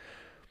down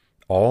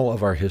all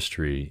of our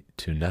history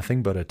to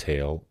nothing but a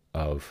tale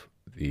of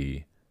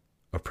the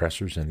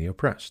oppressors and the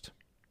oppressed.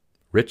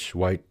 Rich,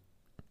 white,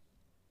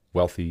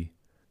 wealthy,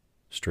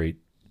 straight,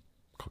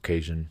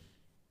 Caucasian,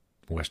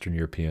 Western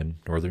European,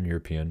 Northern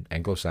European,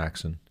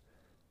 Anglo-Saxon,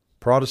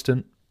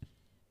 Protestant,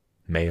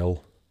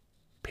 male,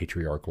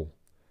 patriarchal,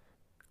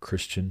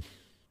 Christian.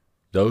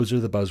 Those are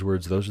the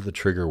buzzwords, those are the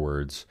trigger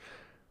words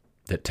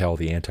that tell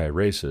the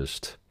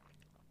anti-racist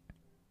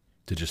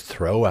to just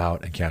throw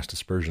out and cast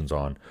aspersions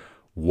on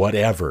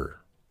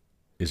whatever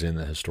is in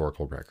the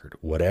historical record,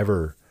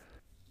 whatever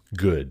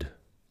good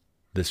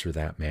this or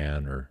that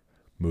man or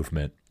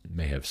movement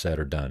may have said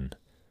or done.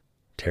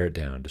 Tear it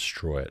down,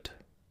 destroy it.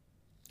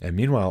 And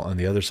meanwhile, on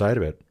the other side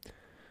of it,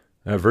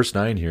 verse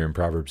 9 here in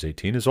Proverbs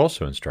 18 is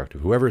also instructive.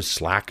 Whoever is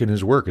slack in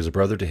his work is a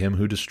brother to him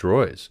who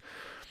destroys.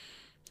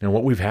 And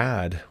what we've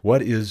had,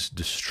 what is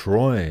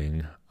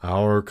destroying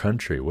our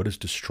country, what is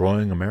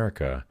destroying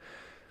America,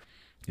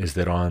 is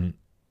that on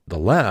the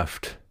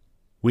left,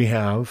 we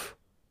have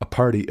a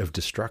party of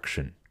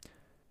destruction.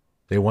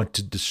 They want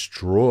to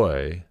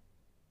destroy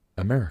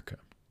America,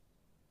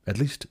 at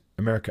least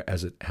America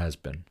as it has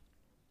been.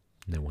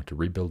 And they want to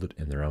rebuild it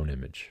in their own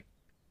image.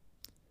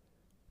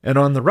 And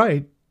on the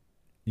right,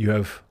 you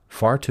have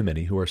far too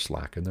many who are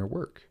slack in their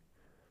work.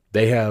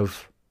 They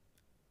have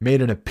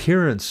made an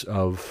appearance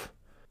of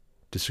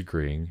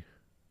disagreeing,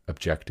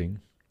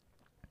 objecting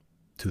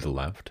to the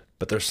left,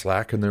 but they're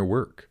slack in their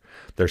work.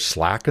 They're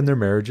slack in their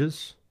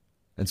marriages,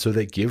 and so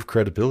they give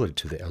credibility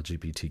to the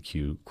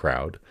LGBTQ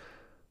crowd,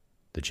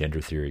 the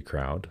gender theory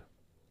crowd,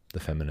 the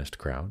feminist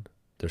crowd.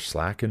 They're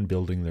slack in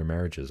building their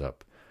marriages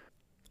up.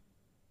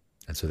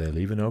 And so they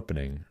leave an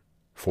opening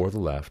for the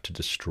left to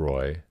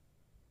destroy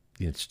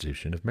the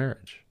institution of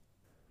marriage.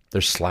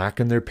 They're slack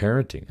in their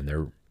parenting and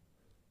their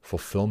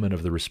fulfillment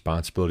of the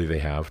responsibility they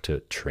have to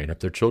train up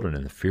their children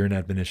in the fear and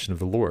admonition of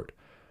the Lord.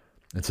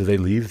 And so they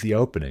leave the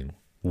opening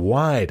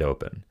wide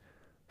open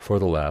for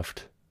the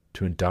left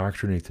to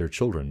indoctrinate their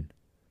children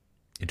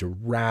into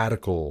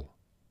radical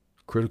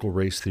critical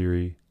race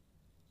theory,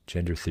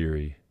 gender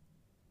theory,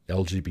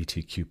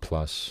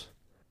 LGBTQ+,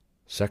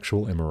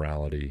 sexual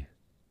immorality,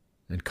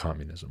 and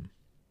communism.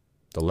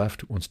 The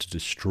left wants to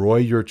destroy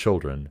your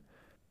children,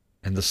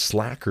 and the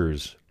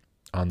slackers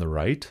on the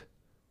right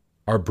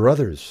are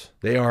brothers.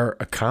 They are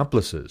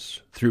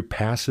accomplices through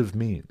passive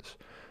means,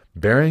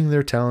 burying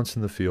their talents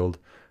in the field.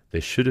 They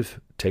should have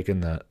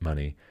taken that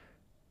money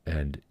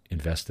and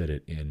invested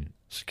it in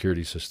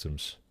security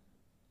systems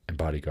and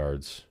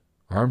bodyguards,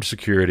 armed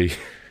security,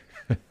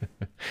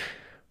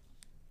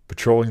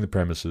 patrolling the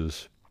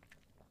premises,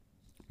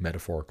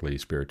 metaphorically,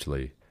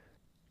 spiritually,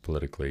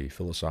 politically,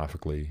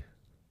 philosophically,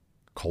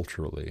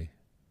 culturally.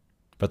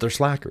 But they're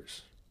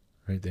slackers,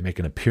 right? They make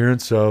an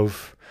appearance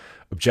of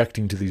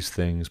objecting to these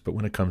things, but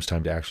when it comes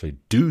time to actually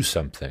do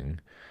something,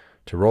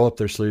 to roll up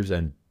their sleeves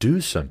and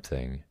do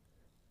something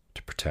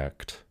to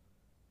protect,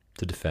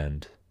 to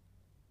defend,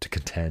 to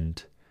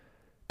contend,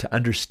 to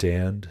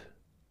understand,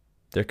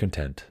 they're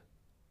content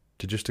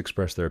to just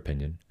express their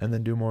opinion and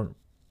then do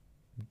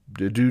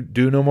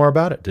no more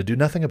about it, to do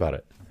nothing about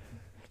it.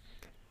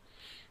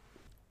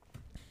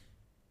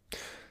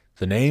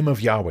 The name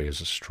of Yahweh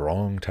is a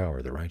strong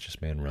tower. The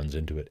righteous man runs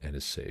into it and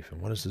is safe. And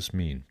what does this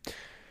mean?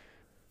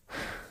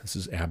 This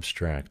is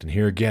abstract. And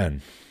here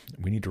again,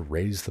 we need to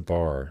raise the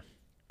bar.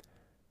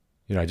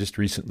 You know, I just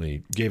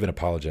recently gave an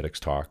apologetics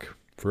talk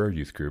for our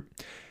youth group,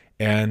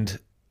 and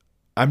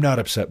I'm not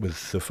upset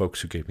with the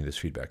folks who gave me this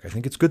feedback. I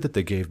think it's good that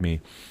they gave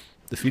me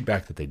the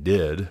feedback that they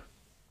did,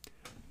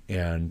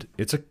 and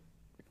it's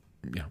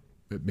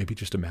maybe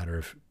just a matter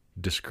of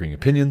disagreeing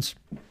opinions.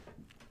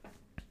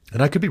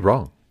 And I could be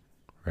wrong,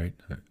 right?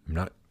 I'm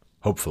not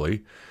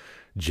hopefully,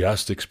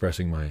 just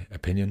expressing my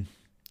opinion,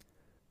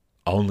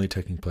 only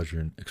taking pleasure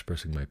in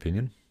expressing my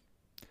opinion.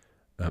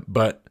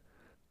 But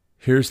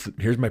here's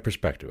my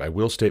perspective. I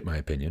will state my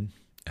opinion,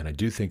 and I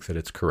do think that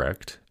it's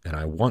correct, and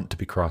I want to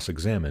be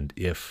cross-examined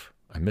if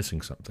I'm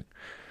missing something.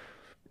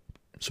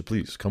 So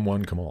please, come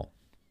one, come all.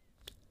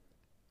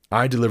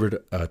 I delivered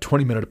a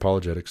 20-minute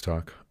apologetics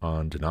talk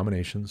on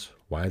denominations,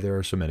 why there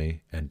are so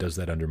many, and does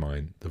that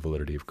undermine the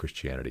validity of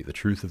Christianity, the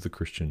truth of the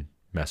Christian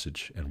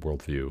message and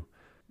worldview.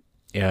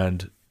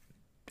 And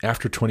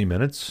after 20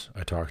 minutes,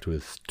 I talked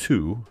with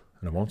two,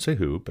 and I won't say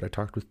who, but I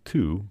talked with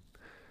two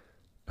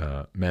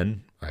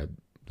men I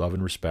love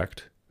and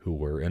respect who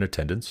were in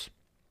attendance,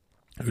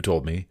 who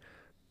told me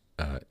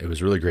it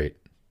was really great.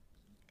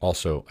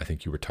 Also, I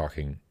think you were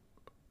talking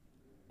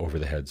over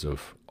the heads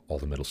of all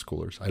the middle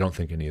schoolers. I don't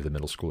think any of the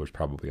middle schoolers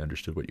probably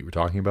understood what you were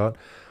talking about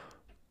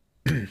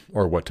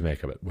or what to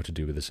make of it, what to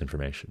do with this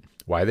information,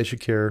 why they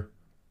should care,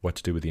 what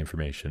to do with the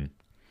information.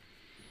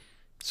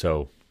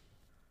 So,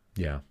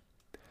 yeah.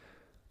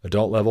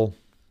 Adult level,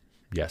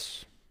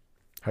 yes.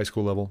 High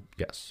school level,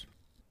 yes.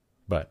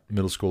 But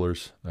middle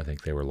schoolers, I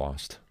think they were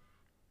lost.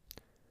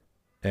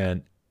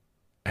 And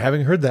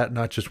having heard that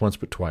not just once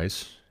but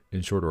twice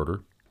in short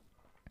order,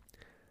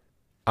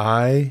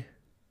 I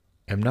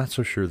am not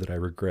so sure that I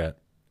regret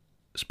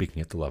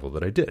speaking at the level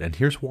that I did. And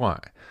here's why.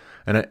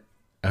 And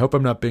I hope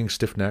I'm not being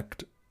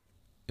stiff-necked.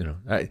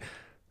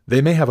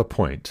 They may have a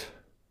point,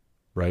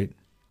 right?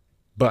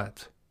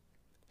 But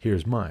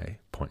here's my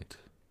point.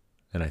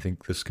 And I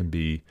think this can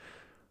be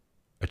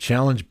a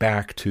challenge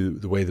back to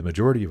the way the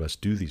majority of us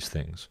do these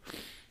things.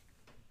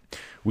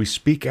 We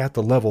speak at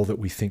the level that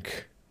we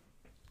think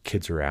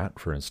kids are at,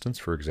 for instance,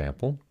 for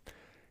example,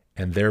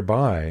 and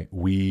thereby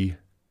we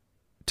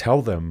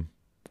tell them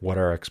what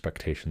our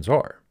expectations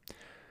are.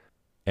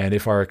 And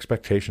if our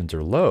expectations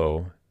are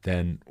low,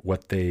 then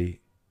what they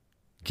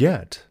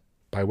get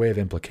by way of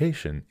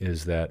implication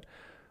is that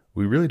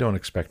we really don't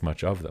expect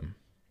much of them.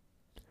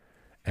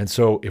 And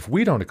so if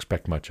we don't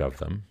expect much of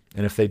them,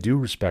 and if they do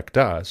respect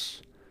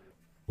us,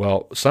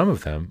 well, some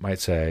of them might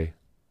say,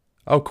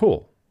 oh,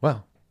 cool,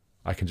 well,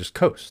 I can just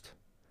coast.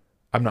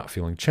 I'm not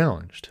feeling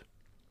challenged.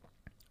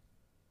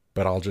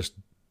 But I'll just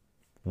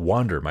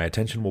wander. My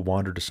attention will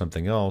wander to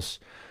something else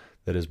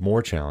that is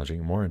more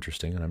challenging, more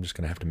interesting, and I'm just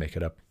going to have to make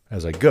it up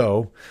as I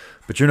go.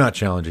 But you're not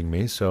challenging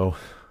me, so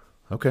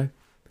okay.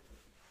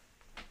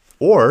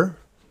 Or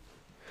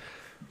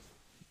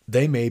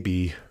they may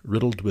be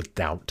riddled with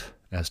doubt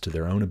as to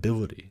their own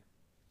ability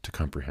to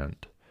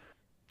comprehend.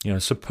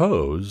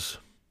 Suppose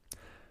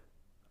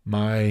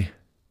my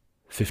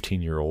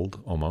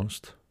 15-year-old,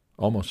 almost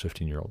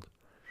 15-year-old,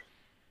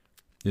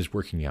 is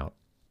working out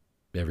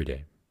every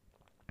day.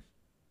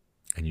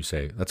 And you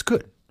say, that's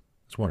good.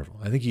 That's wonderful.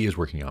 I think he is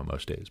working out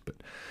most days, but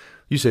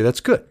you say, that's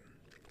good.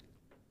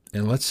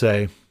 And let's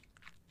say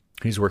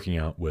he's working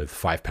out with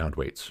 5-pound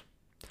weights.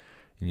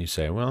 And you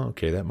say, well,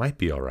 okay, that might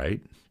be all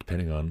right,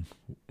 depending on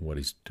what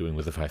he's doing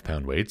with the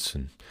 5-pound weights.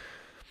 And,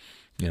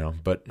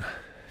 but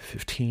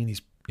 15,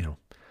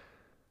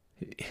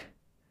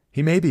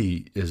 he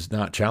maybe is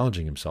not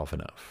challenging himself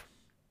enough.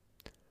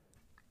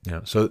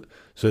 So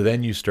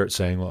then you start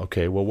saying, well,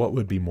 okay, well, what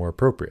would be more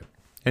appropriate?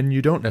 And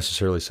you don't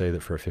necessarily say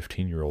that for a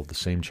 15-year-old, the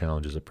same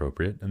challenge is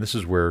appropriate. And this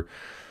is where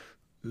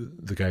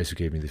the guys who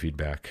gave me the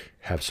feedback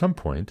have some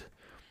point.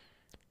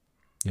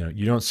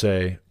 You don't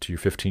say to your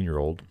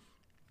 15-year-old,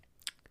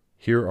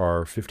 here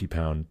are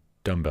 50-pound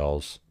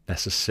dumbbells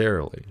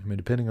necessarily. I mean,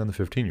 depending on the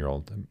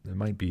 15-year-old, it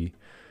might be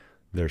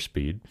their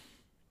speed.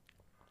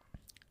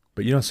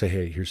 But you don't say,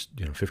 hey, here's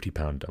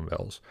 50-pound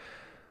dumbbells,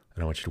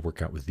 and I want you to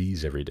work out with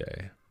these every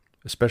day,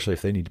 especially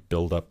if they need to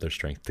build up their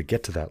strength to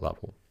get to that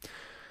level.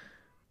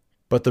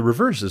 But the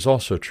reverse is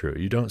also true.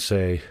 You don't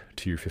say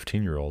to your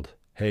 15-year-old,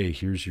 hey,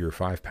 here's your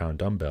 5-pound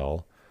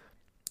dumbbell,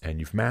 and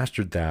you've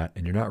mastered that,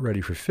 and you're not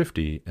ready for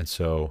 50, and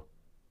so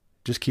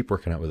just keep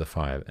working out with a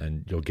 5,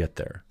 and you'll get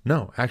there.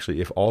 No, actually,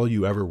 if all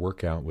you ever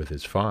work out with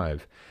is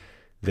 5,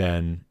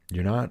 then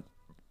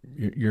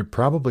you're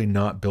probably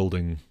not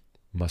building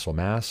muscle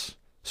mass,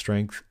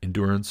 strength,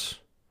 endurance.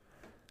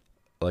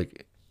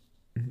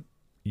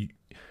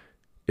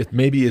 It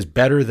maybe is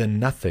better than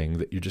nothing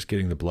that you're just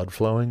getting the blood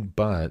flowing,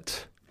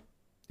 but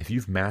if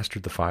you've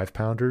mastered the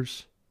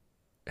 5-pounders,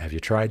 have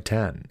you tried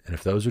 10? And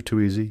if those are too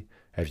easy,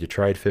 have you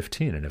tried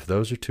 15? And if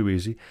those are too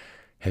easy,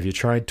 have you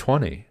tried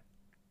 20?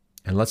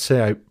 And let's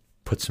say I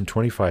put some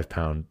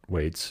 25-pound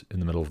weights in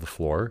the middle of the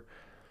floor,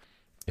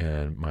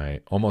 and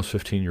my almost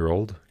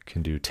 15-year-old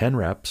can do 10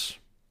 reps,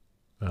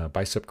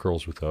 bicep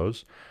curls with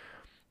those,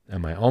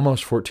 and my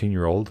almost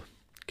 14-year-old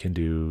can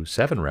do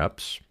 7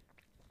 reps,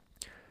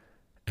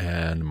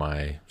 and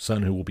my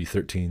son, who will be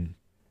 13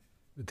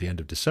 at the end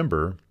of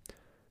December,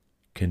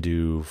 can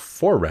do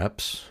 4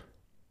 reps,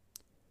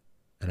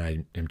 and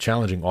I am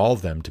challenging all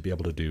of them to be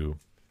able to do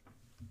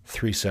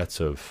 3 sets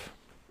of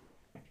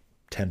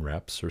 10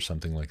 reps or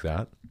something like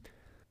that.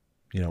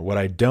 What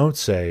I don't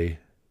say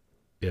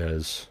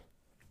is,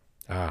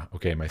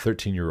 okay, my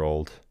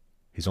 13-year-old,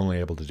 he's only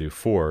able to do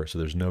 4, so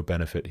there's no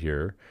benefit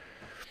here.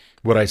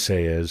 what I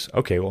say is,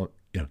 okay, well,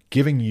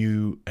 giving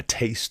you a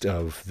taste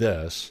of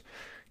this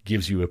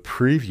gives you a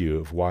preview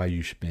of why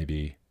you should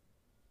maybe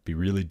be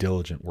really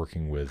diligent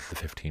working with the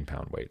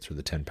 15-pound weights or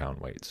the 10-pound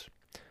weights,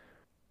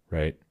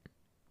 right?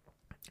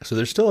 So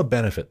there's still a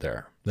benefit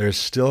there. There's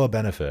still a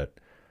benefit.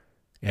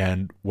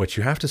 And what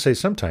you have to say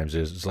sometimes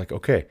is, it's like,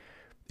 okay,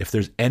 if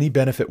there's any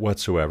benefit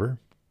whatsoever,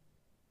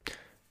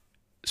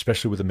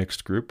 especially with a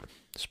mixed group,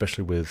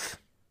 especially with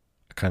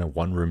a kind of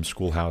one-room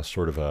schoolhouse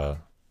sort of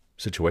a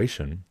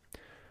situation,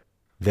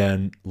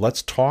 then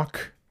let's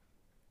talk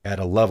at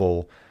a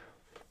level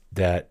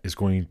that is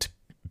going to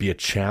be a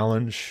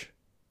challenge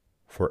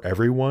for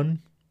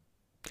everyone.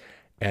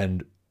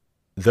 And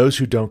those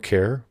who don't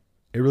care,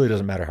 it really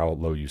doesn't matter how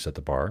low you set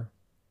the bar.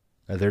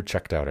 They're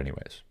checked out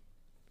anyways.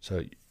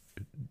 So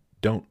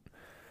don't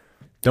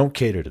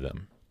cater to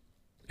them.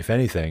 If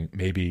anything,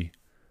 maybe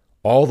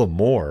all the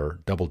more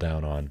double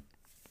down on,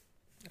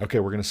 okay,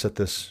 we're going to set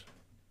this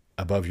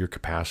above your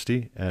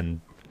capacity,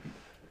 and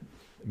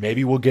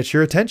maybe we'll get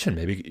your attention.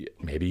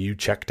 Maybe you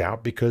checked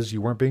out because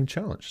you weren't being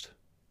challenged.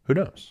 Who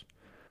knows?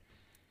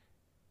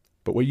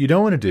 But what you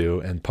don't want to do,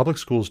 and public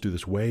schools do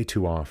this way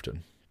too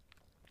often,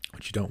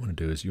 what you don't want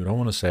to do is you don't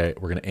want to say,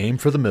 we're going to aim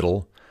for the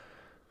middle,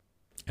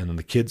 and then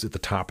the kids at the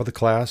top of the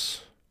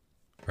class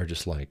are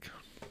just like,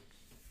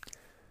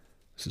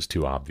 this is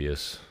too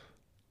obvious.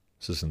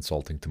 This is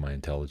insulting to my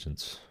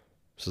intelligence.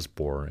 This is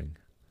boring.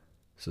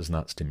 This is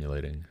not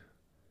stimulating.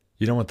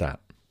 You don't want that.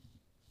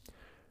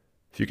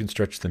 If you can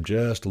stretch them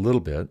just a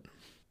little bit,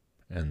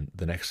 and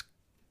the next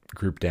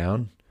group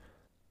down,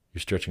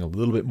 you're stretching a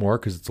little bit more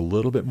because it's a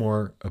little bit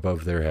more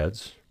above their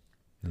heads.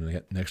 And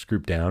the next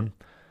group down,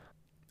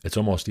 it's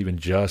almost even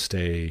just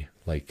a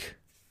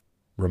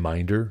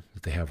reminder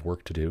that they have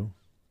work to do.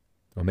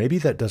 Well, maybe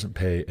that doesn't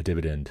pay a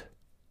dividend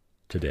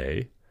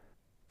today,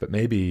 but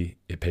maybe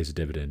it pays a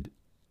dividend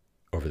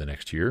over the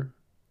next year,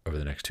 over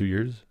the next 2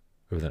 years,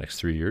 over the next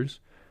 3 years.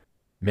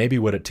 Maybe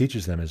what it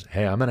teaches them is,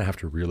 hey, I'm going to have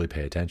to really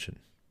pay attention,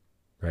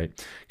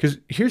 right? Because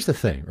here's the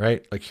thing,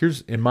 right?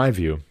 Here's, in my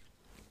view,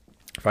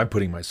 if I'm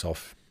putting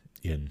myself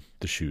in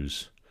the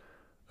shoes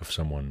of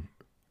someone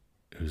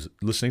who's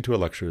listening to a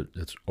lecture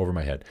that's over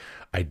my head,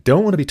 I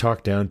don't want to be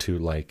talked down to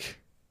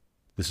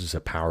this is a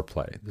power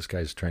play. This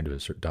guy's trying to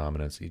assert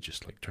dominance. He's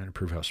just trying to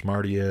prove how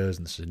smart he is,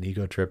 and this is an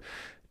ego trip.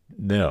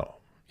 No,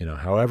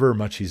 however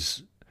much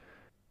he's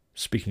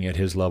speaking at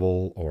his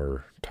level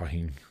or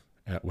talking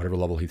at whatever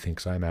level he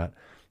thinks I'm at,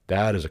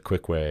 that is a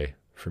quick way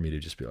for me to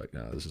just be like,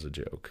 no, this is a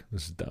joke.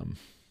 This is dumb.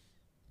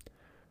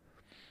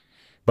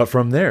 But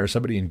from there,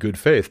 somebody in good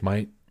faith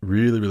might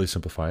really, really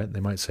simplify it. They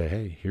might say,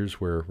 hey, here's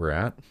where we're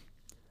at.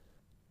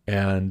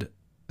 And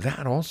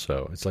that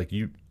also, it's like,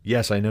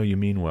 yes, I know you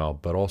mean well,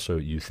 but also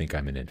you think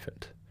I'm an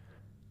infant.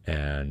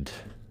 And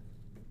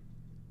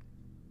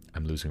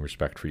I'm losing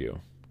respect for you.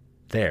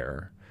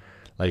 There.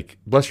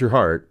 Bless your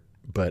heart,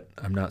 but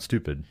I'm not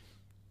stupid.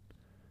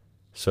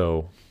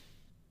 So,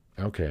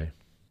 okay.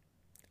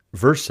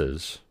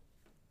 Versus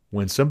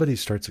when somebody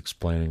starts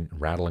explaining,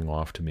 rattling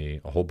off to me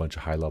a whole bunch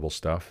of high-level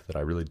stuff that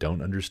I really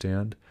don't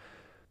understand,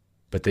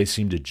 but they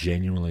seem to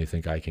genuinely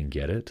think I can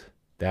get it,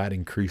 that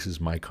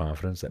increases my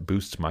confidence. That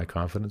boosts my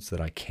confidence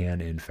that I can,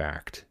 in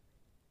fact,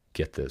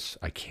 get this.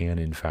 I can,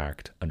 in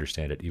fact,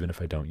 understand it, even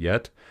if I don't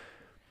yet,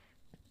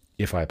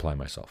 if I apply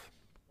myself.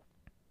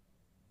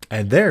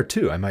 And there,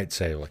 too, I might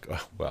say,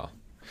 oh, well,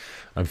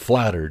 I'm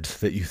flattered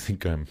that you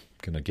think I'm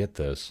going to get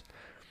this,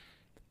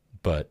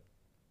 but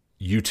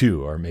you,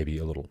 too, are maybe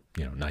a little,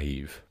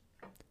 naive.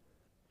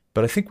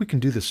 But I think we can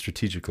do this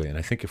strategically, and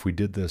I think if we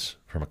did this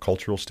from a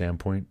cultural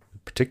standpoint,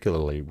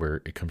 particularly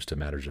where it comes to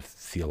matters of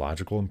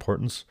theological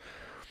importance,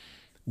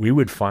 we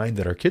would find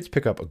that our kids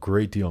pick up a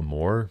great deal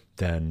more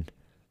than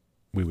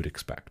we would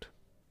expect.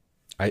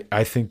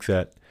 I think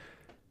that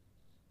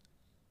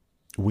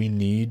we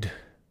need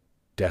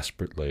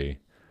desperately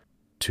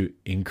to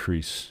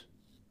increase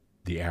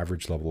the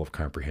average level of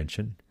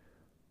comprehension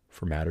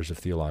for matters of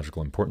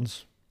theological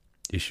importance,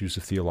 issues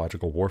of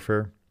theological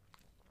warfare,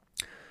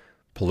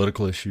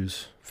 political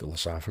issues,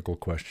 philosophical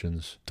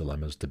questions,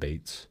 dilemmas,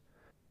 debates.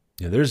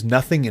 There's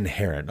nothing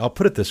inherent. I'll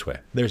put it this way.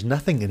 There's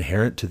nothing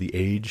inherent to the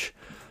age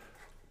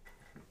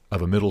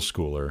of a middle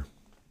schooler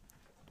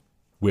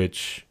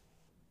which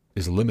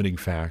is a limiting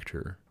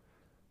factor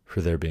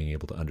for their being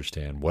able to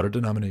understand what a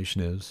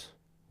denomination is,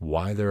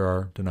 why there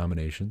are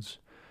denominations,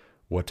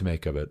 what to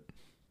make of it.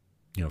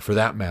 For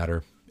that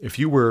matter, if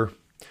you were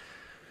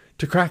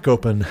to crack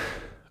open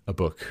a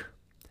book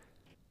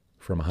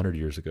from 100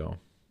 years ago,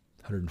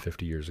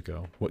 150 years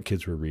ago, what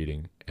kids were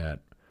reading at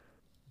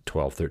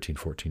 12, 13,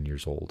 14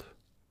 years old,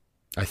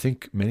 I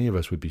think many of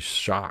us would be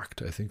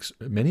shocked. I think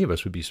many of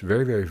us would be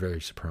very, very,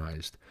 very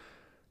surprised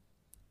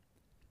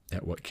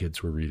at what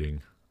kids were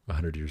reading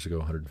 100 years ago,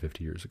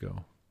 150 years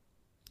ago.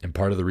 And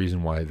part of the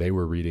reason why they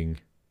were reading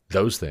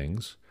those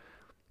things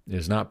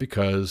is not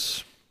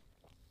because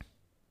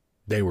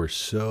they were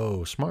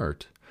so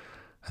smart.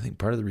 I think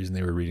part of the reason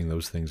they were reading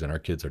those things and our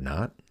kids are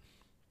not,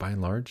 by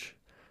and large,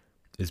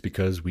 is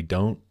because we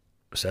don't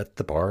set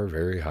the bar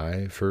very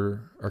high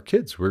for our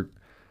kids.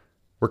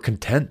 We're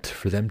content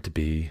for them to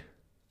be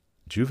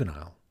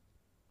juvenile.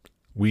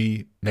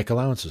 We make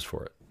allowances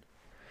for it.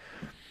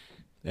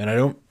 And I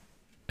don't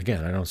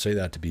say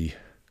that to be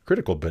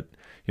critical, but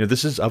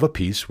this is of a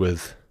piece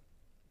with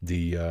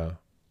the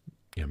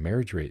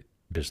marriage rate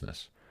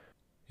business.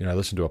 I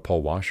listened to a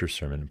Paul Washer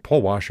sermon.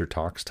 Paul Washer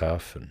talks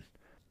tough, and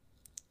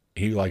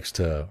he likes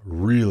to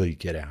really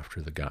get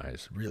after the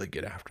guys, really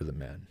get after the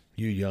men.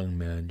 You young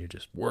men, you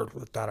just work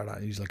with da-da-da.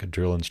 He's like a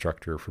drill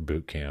instructor for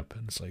boot camp.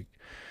 And it's like,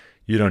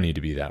 you don't need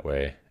to be that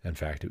way. In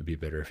fact, it would be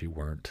better if you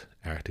weren't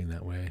acting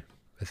that way,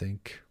 I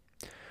think.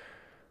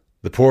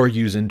 The poor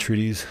use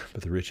entreaties,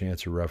 but the rich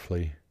answer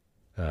roughly.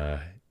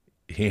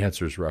 He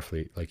answers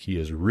roughly like he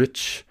is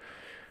rich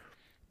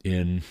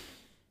in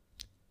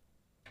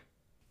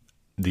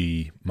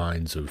the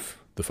minds of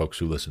the folks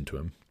who listen to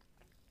him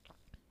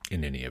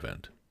in any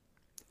event.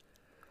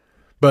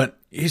 But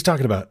he's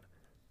talking about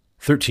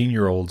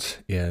 13-year-olds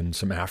in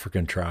some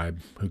African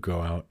tribe who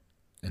go out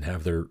and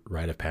have their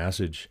rite of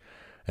passage,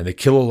 and they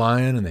kill a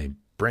lion and they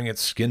bring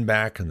its skin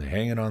back and they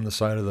hang it on the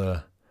side of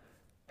the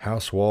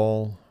house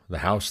wall, the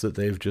house that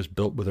they've just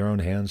built with their own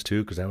hands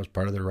too, because that was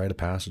part of their rite of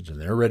passage,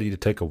 and they're ready to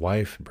take a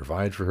wife and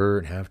provide for her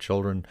and have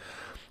children,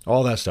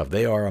 all that stuff.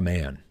 They are a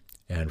man.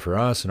 And for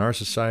us in our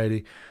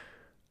society,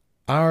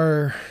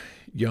 our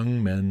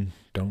young men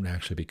don't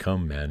actually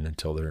become men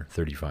until they're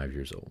 35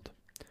 years old.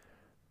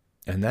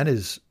 And that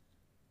is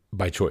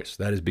by choice.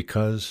 That is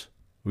because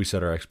we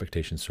set our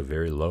expectations so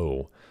very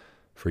low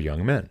for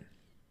young men.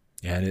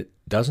 And it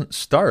doesn't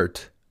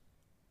start,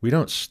 we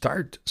don't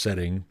start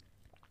setting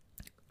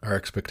our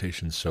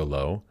expectations so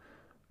low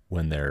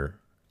when they're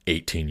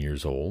 18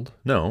 years old.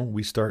 No,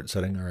 we start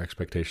setting our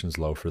expectations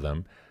low for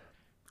them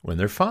when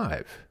they're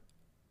 5,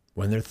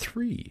 when they're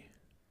 3.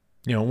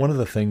 One of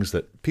the things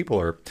that people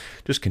are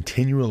just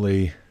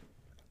continually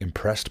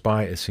impressed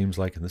by, it seems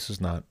like, and this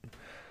is not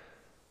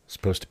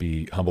supposed to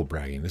be humble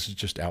bragging. This is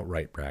just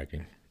outright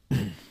bragging.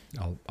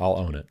 I'll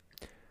own it.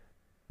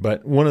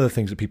 But one of the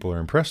things that people are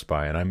impressed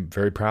by, and I'm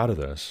very proud of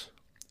this,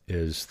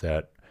 is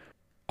that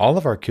all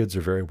of our kids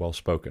are very well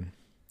spoken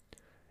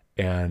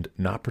and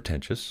not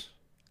pretentious.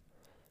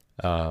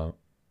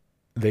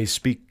 They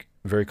speak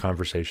very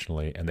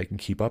conversationally, and they can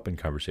keep up in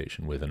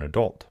conversation with an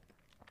adult.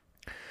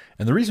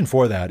 And the reason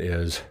for that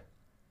is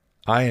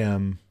I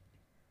am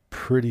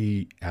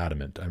pretty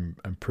adamant.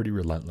 I'm pretty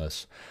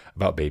relentless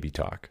about baby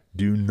talk.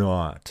 Do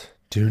not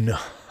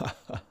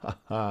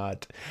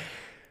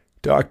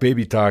talk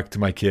baby talk to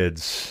my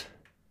kids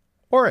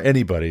or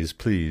anybody's,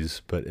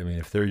 please. But I mean,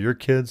 if they're your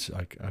kids,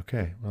 like,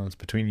 okay, well, it's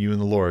between you and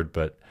the Lord,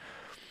 but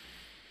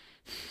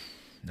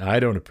I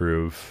don't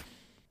approve.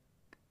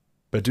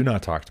 But do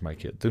not talk to my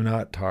kids. Do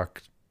not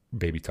talk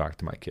baby talk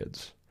to my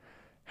kids,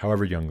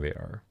 however young they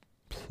are,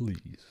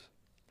 please.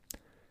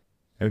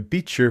 And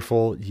be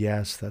cheerful.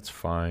 Yes, that's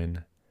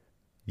fine.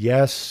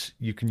 Yes,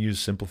 you can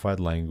use simplified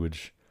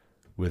language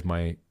with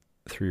my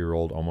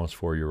 3-year-old, almost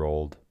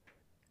 4-year-old.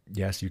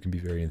 Yes, you can be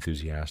very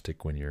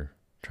enthusiastic when you're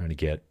trying to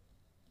get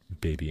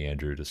baby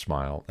Andrew to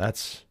smile.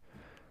 That's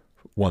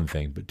one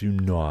thing, but do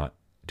not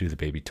do the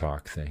baby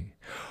talk thing.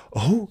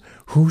 Oh,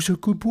 who's a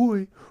good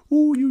boy?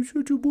 Oh, you're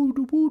such a boy.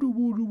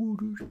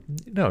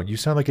 No, you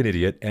sound like an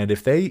idiot. And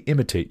if they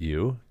imitate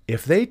you,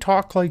 if they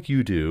talk like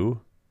you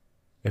do,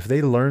 if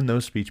they learn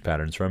those speech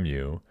patterns from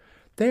you,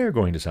 they are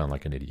going to sound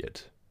like an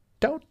idiot.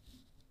 Don't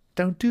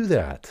do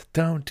that.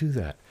 Don't do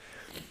that.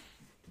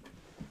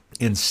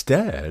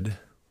 Instead,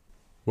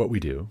 what we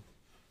do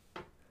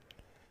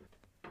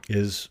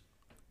is,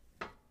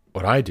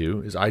 what I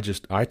do is I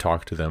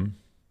talk to them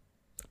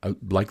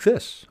like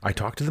this. I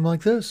talk to them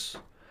like this.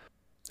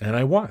 And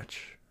I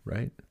watch,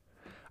 right?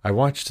 I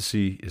watch to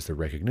see, is there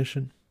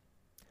recognition?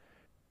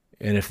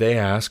 And if they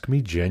ask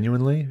me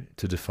genuinely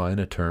to define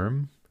a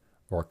term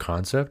or a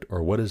concept,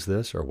 or what is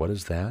this, or what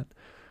is that?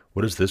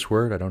 What is this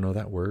word? I don't know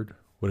that word.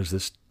 What is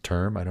this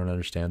term? I don't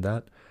understand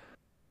that.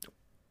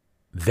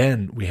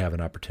 Then we have an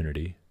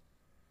opportunity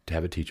to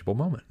have a teachable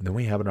moment. And then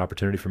we have an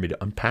opportunity for me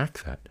to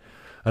unpack that.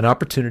 An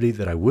opportunity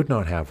that I would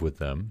not have with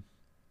them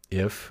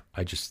if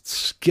I just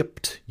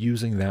skipped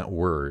using that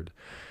word.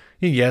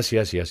 Yes. I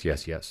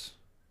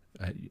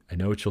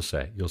know what you'll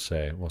say. You'll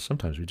say, well,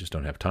 sometimes we just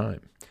don't have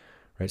time,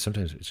 right?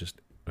 Sometimes it's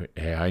just,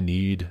 hey, I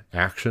need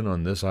action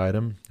on this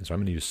item, so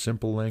I'm going to use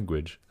simple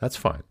language. That's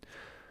fine.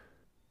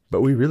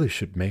 But we really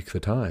should make the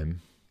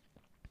time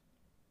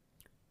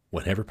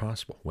whenever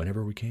possible,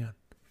 whenever we can.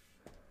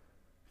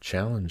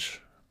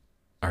 Challenge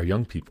our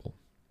young people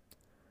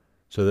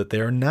so that they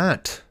are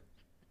not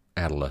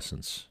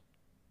adolescents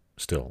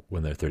still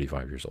when they're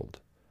 35 years old.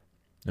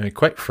 I mean,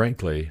 quite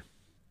frankly,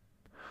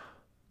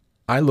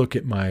 I look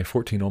at my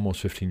 14,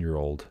 almost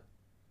 15-year-old,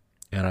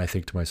 and I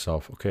think to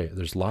myself, okay,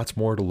 there's lots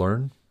more to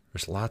learn.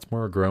 There's lots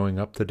more growing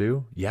up to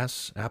do.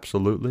 Yes,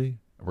 absolutely.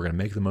 We're going to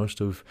make the most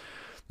of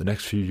the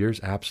next few years.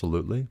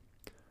 Absolutely.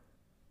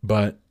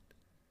 But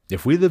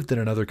if we lived in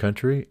another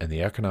country and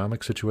the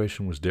economic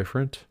situation was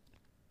different,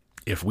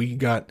 if we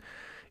got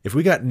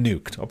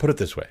nuked, I'll put it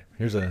this way.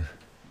 Here's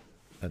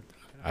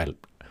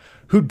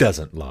who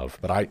doesn't love,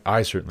 but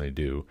I certainly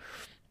do,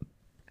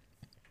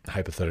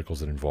 hypotheticals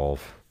that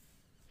involve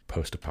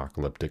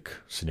post-apocalyptic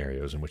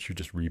scenarios in which you're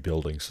just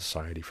rebuilding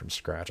society from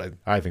scratch.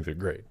 I think they're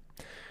great.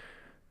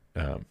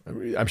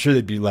 I'm sure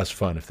they'd be less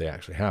fun if they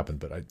actually happened,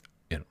 but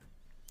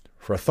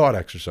for a thought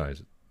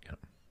exercise,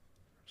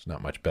 it's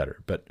not much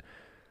better. But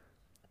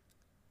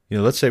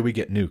let's say we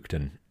get nuked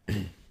and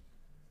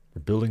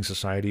we're building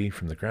society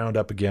from the ground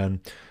up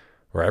again,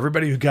 where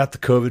everybody who got the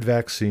COVID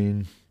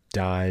vaccine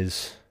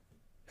dies,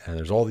 and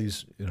there's all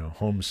these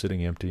homes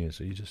sitting empty, and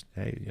so you just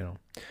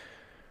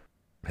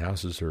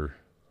houses are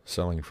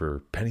selling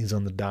for pennies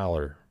on the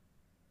dollar.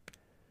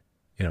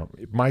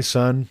 My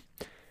son,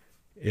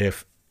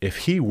 if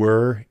he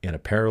were in a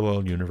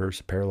parallel universe,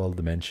 a parallel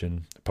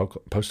dimension, a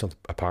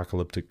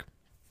post-apocalyptic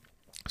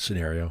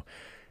scenario,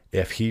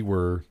 if he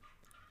were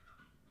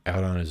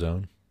out on his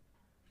own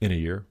in a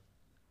year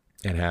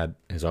and had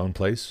his own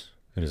place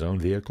and his own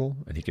vehicle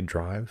and he can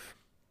drive,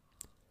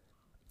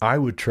 I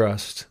would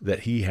trust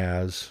that he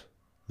has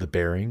the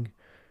bearing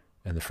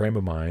and the frame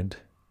of mind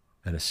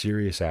and a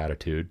serious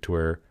attitude to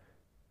where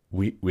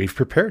we've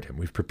prepared him.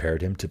 We've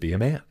prepared him to be a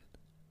man.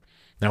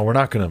 Now, we're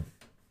not going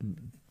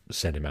to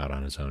send him out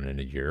on his own in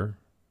a year,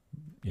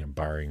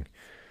 barring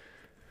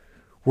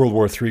World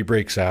War III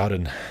breaks out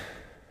and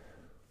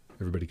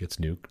everybody gets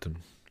nuked and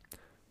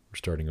we're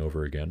starting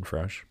over again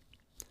fresh.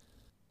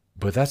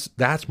 But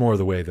that's more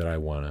the way that I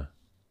want to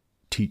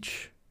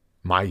teach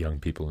my young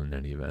people in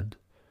any event.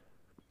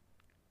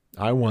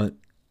 I want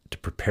to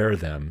prepare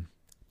them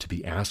to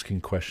be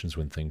asking questions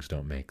when things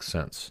don't make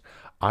sense.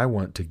 I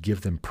want to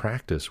give them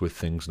practice with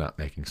things not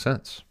making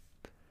sense.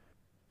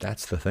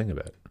 That's the thing of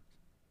it.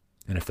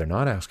 And if they're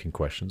not asking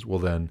questions, well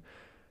then,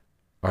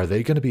 are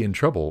they going to be in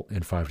trouble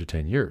in 5 to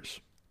 10 years?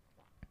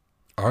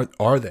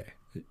 Are they?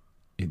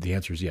 The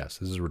answer is yes.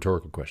 This is a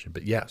rhetorical question,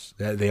 but yes,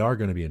 they are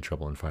going to be in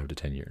trouble in 5 to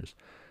 10 years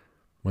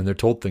when they're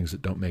told things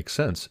that don't make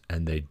sense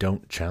and they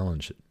don't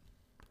challenge it.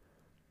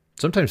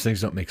 Sometimes things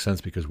don't make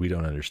sense because we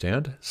don't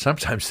understand.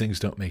 Sometimes things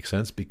don't make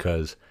sense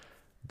because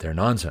they're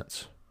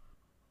nonsense.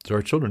 So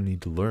our children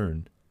need to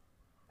learn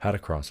how to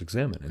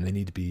cross-examine, and they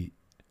need to be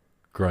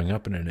growing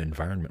up in an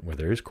environment where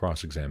there is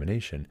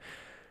cross-examination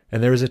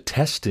and there is a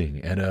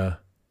testing and a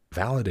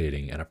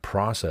validating and a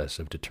process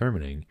of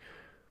determining,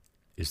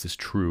 is this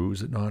true?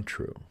 Is it not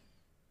true?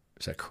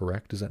 Is that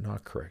correct? Is that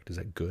not correct? Is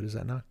that good? Is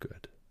that not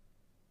good?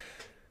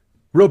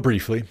 Real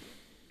briefly,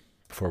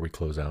 before we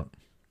close out,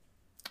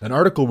 an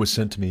article was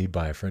sent to me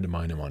by a friend of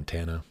mine in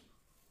Montana,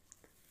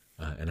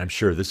 and I'm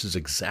sure this is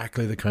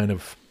exactly the kind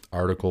of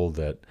article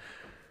that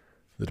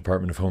the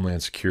Department of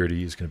Homeland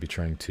Security is going to be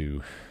trying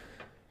to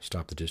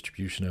stop the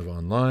distribution of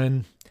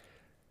online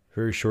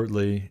very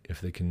shortly,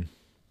 if they can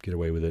get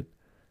away with it,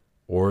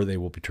 or they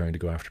will be trying to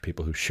go after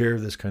people who share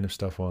this kind of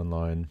stuff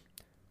online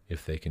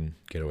if they can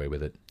get away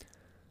with it.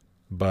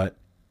 But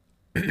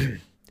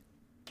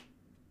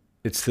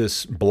it's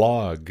this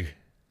blog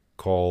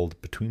called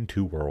Between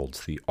Two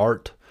Worlds, The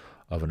Art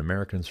of an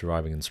American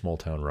Surviving in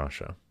Small-Town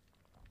Russia.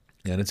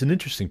 And it's an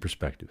interesting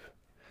perspective.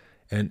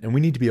 And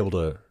we need to be able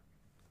to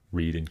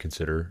read and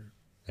consider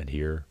and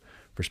hear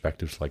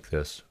perspectives like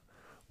this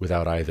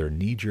without either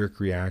knee-jerk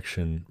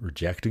reaction,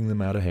 rejecting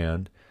them out of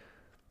hand,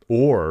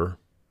 or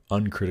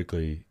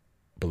uncritically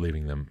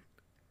believing them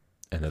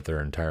and that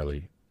they're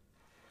entirely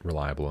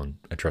reliable and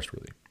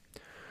trustworthy.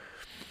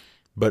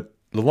 But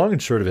the long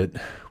and short of it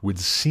would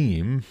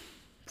seem,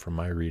 from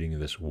my reading of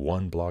this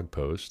one blog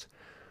post,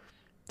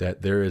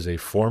 that there is a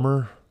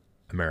former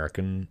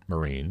American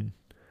Marine,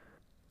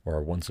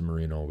 or once a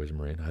Marine, always a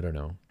Marine, I don't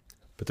know.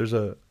 But there's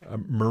a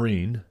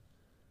Marine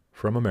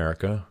from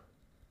America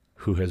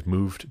who has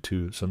moved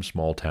to some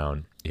small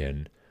town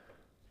in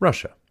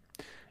Russia.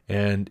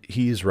 And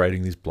he's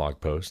writing these blog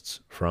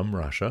posts from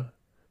Russia,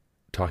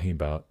 talking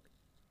about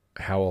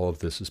how all of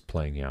this is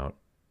playing out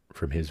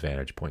from his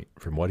vantage point,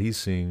 from what he's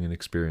seeing and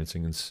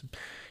experiencing, and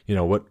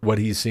what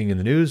he's seeing in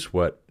the news,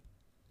 what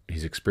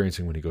he's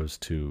experiencing when he goes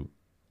to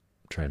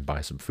try and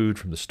buy some food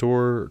from the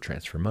store, or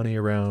transfer money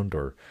around,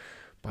 or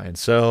buy and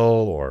sell,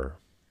 or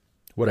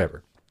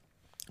whatever.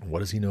 What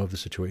does he know of the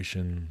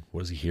situation?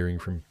 What is he hearing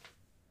from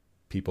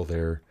people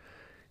there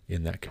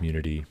in that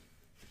community?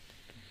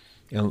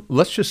 And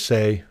let's just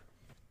say,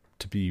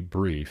 to be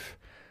brief,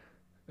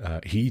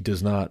 he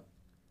does not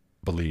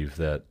believe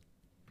that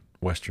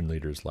Western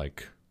leaders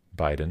like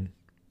Biden,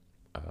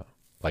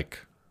 like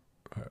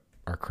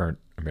our current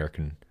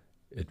American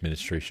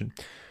administration,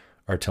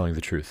 are telling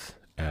the truth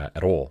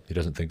at all. He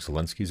doesn't think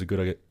Zelensky's a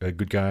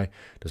good guy,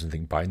 doesn't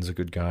think Biden's a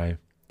good guy.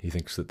 He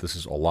thinks that this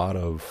is a lot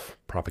of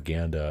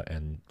propaganda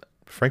and,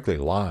 frankly,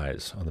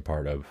 lies on the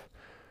part of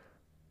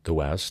the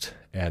West,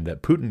 and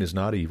that Putin is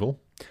not evil.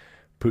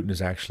 Putin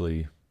is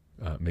actually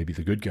maybe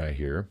the good guy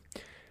here.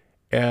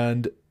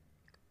 And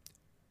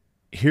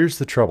here's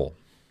the trouble.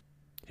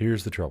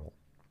 Here's the trouble.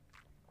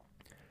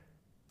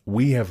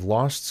 We have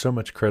lost so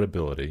much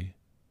credibility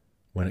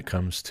when it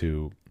comes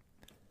to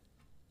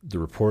the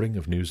reporting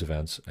of news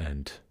events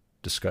and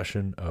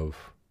discussion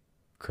of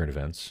current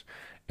events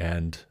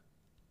and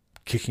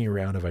kicking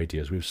around of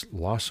ideas. We've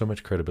lost so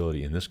much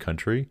credibility in this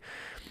country.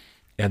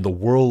 And the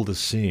world is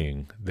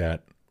seeing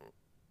that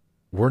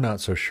we're not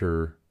so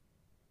sure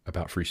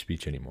about free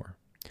speech anymore.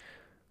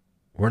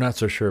 We're not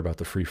so sure about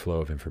the free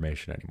flow of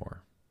information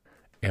anymore.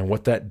 And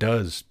what that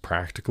does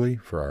practically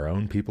for our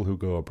own people who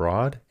go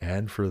abroad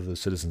and for the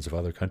citizens of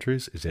other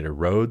countries is it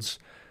erodes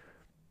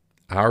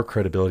our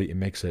credibility. It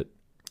makes it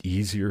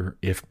easier.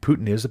 If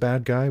Putin is a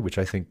bad guy, which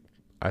I think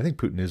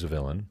Putin is a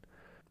villain,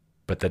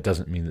 but that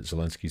doesn't mean that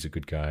Zelensky's a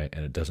good guy,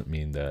 and it doesn't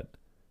mean that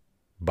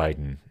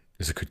Biden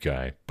is a good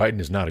guy. Biden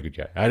is not a good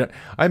guy.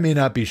 I may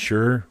not be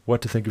sure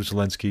what to think of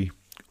Zelensky,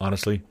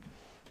 honestly.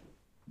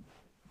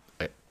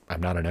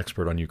 I'm not an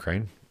expert on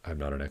Ukraine. I'm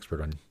not an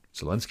expert on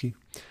Zelensky.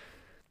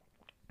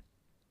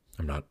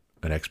 I'm not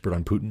an expert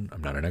on Putin.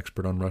 I'm not an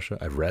expert on Russia.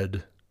 I've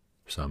read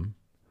some,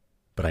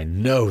 but I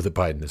know that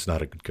Biden is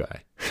not a good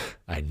guy.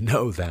 I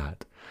know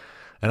that.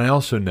 And I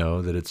also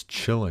know that it's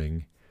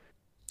chilling.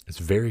 It's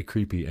very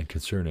creepy and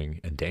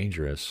concerning and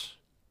dangerous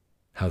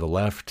how the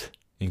left,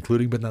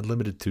 including but not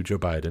limited to Joe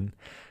Biden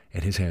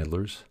and his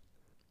handlers,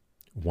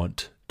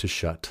 want to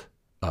shut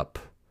up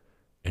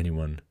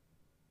anyone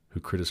who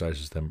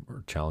criticizes them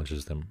or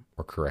challenges them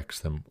or corrects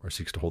them or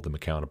seeks to hold them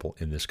accountable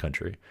in this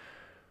country.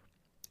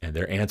 And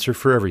their answer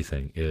for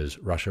everything is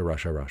Russia,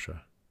 Russia,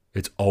 Russia.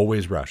 It's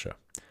always Russia.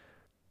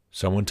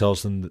 Someone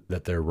tells them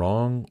that they're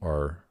wrong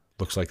or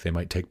looks like they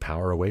might take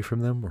power away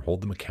from them or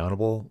hold them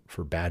accountable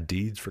for bad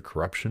deeds, for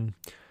corruption,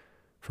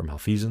 for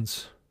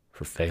malfeasance,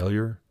 for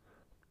failure.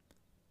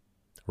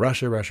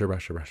 Russia, Russia,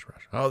 Russia, Russia,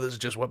 Russia. Oh, this is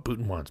just what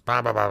Putin wants.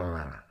 Blah, blah, blah, blah,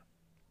 blah.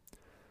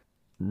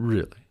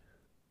 Really?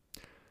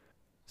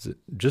 Is it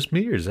just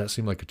me, or does that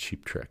seem like a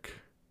cheap trick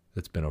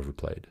that's been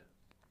overplayed?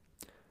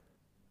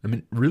 I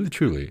mean, really,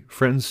 truly,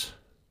 friends,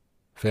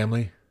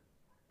 family,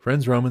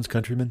 friends, Romans,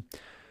 countrymen,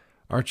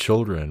 our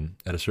children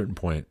at a certain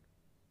point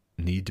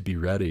need to be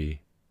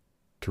ready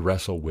to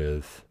wrestle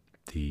with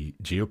the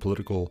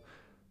geopolitical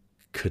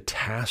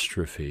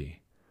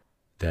catastrophe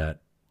that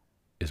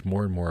is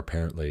more and more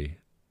apparently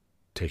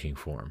taking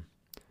form.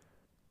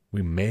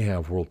 We may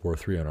have World War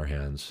III on our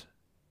hands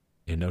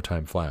in no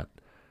time flat.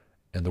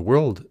 And the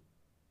world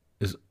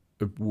is,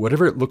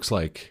 whatever it looks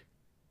like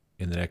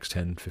in the next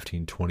 10,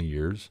 15, 20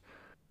 years,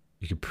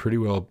 you can pretty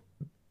well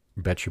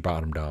bet your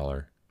bottom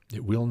dollar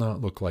it will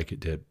not look like it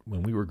did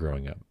when we were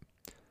growing up.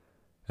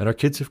 And our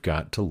kids have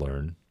got to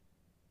learn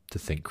to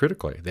think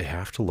critically. They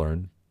have to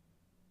learn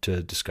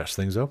to discuss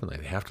things openly.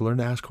 They have to learn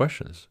to ask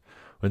questions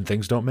when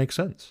things don't make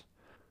sense,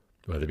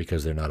 whether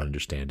because they're not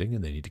understanding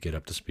and they need to get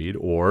up to speed,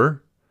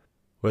 or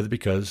whether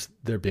because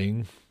they're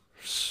being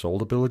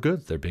sold a bill of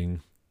goods, they're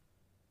being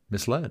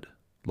misled,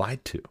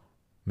 lied to,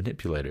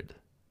 manipulated.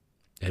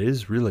 It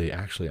is really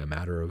actually a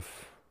matter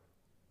of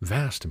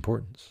vast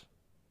importance.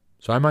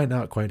 So I might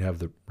not quite have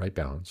the right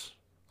balance,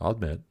 I'll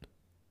admit,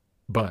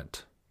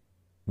 but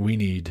we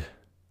need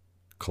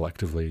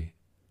collectively,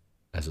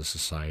 as a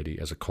society,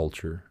 as a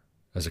culture,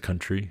 as a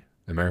country,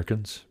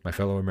 Americans, my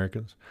fellow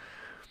Americans,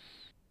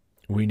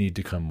 we need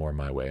to come more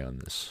my way on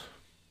this.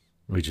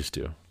 We just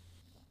do.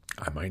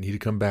 I might need to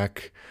come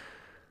back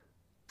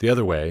the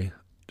other way,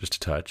 just a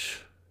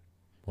touch,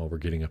 while we're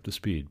getting up to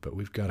speed, but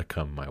we've got to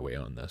come my way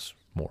on this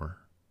more.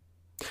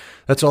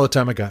 That's all the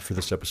time I got for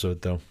this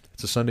episode, though.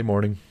 It's a Sunday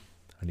morning.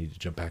 I need to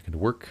jump back into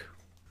work.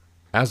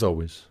 As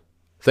always,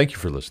 thank you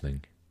for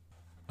listening.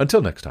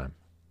 Until next time,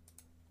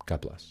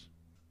 God bless.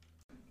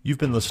 You've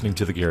been listening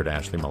to The Garrett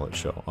Ashley Mullet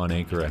Show on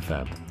Anchor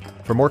FM.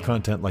 For more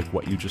content like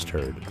what you just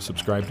heard,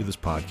 subscribe to this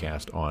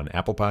podcast on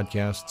Apple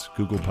Podcasts,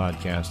 Google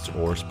Podcasts,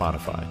 or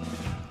Spotify.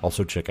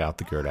 Also check out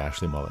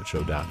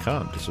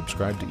thegarrettashleymulletshow.com to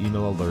subscribe to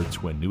email alerts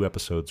when new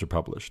episodes are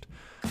published.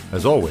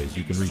 As always,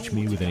 you can reach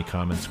me with any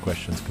comments,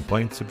 questions,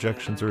 complaints,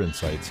 objections, or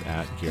insights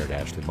at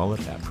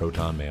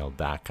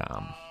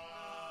garrettashleyMullet@protonmail.com.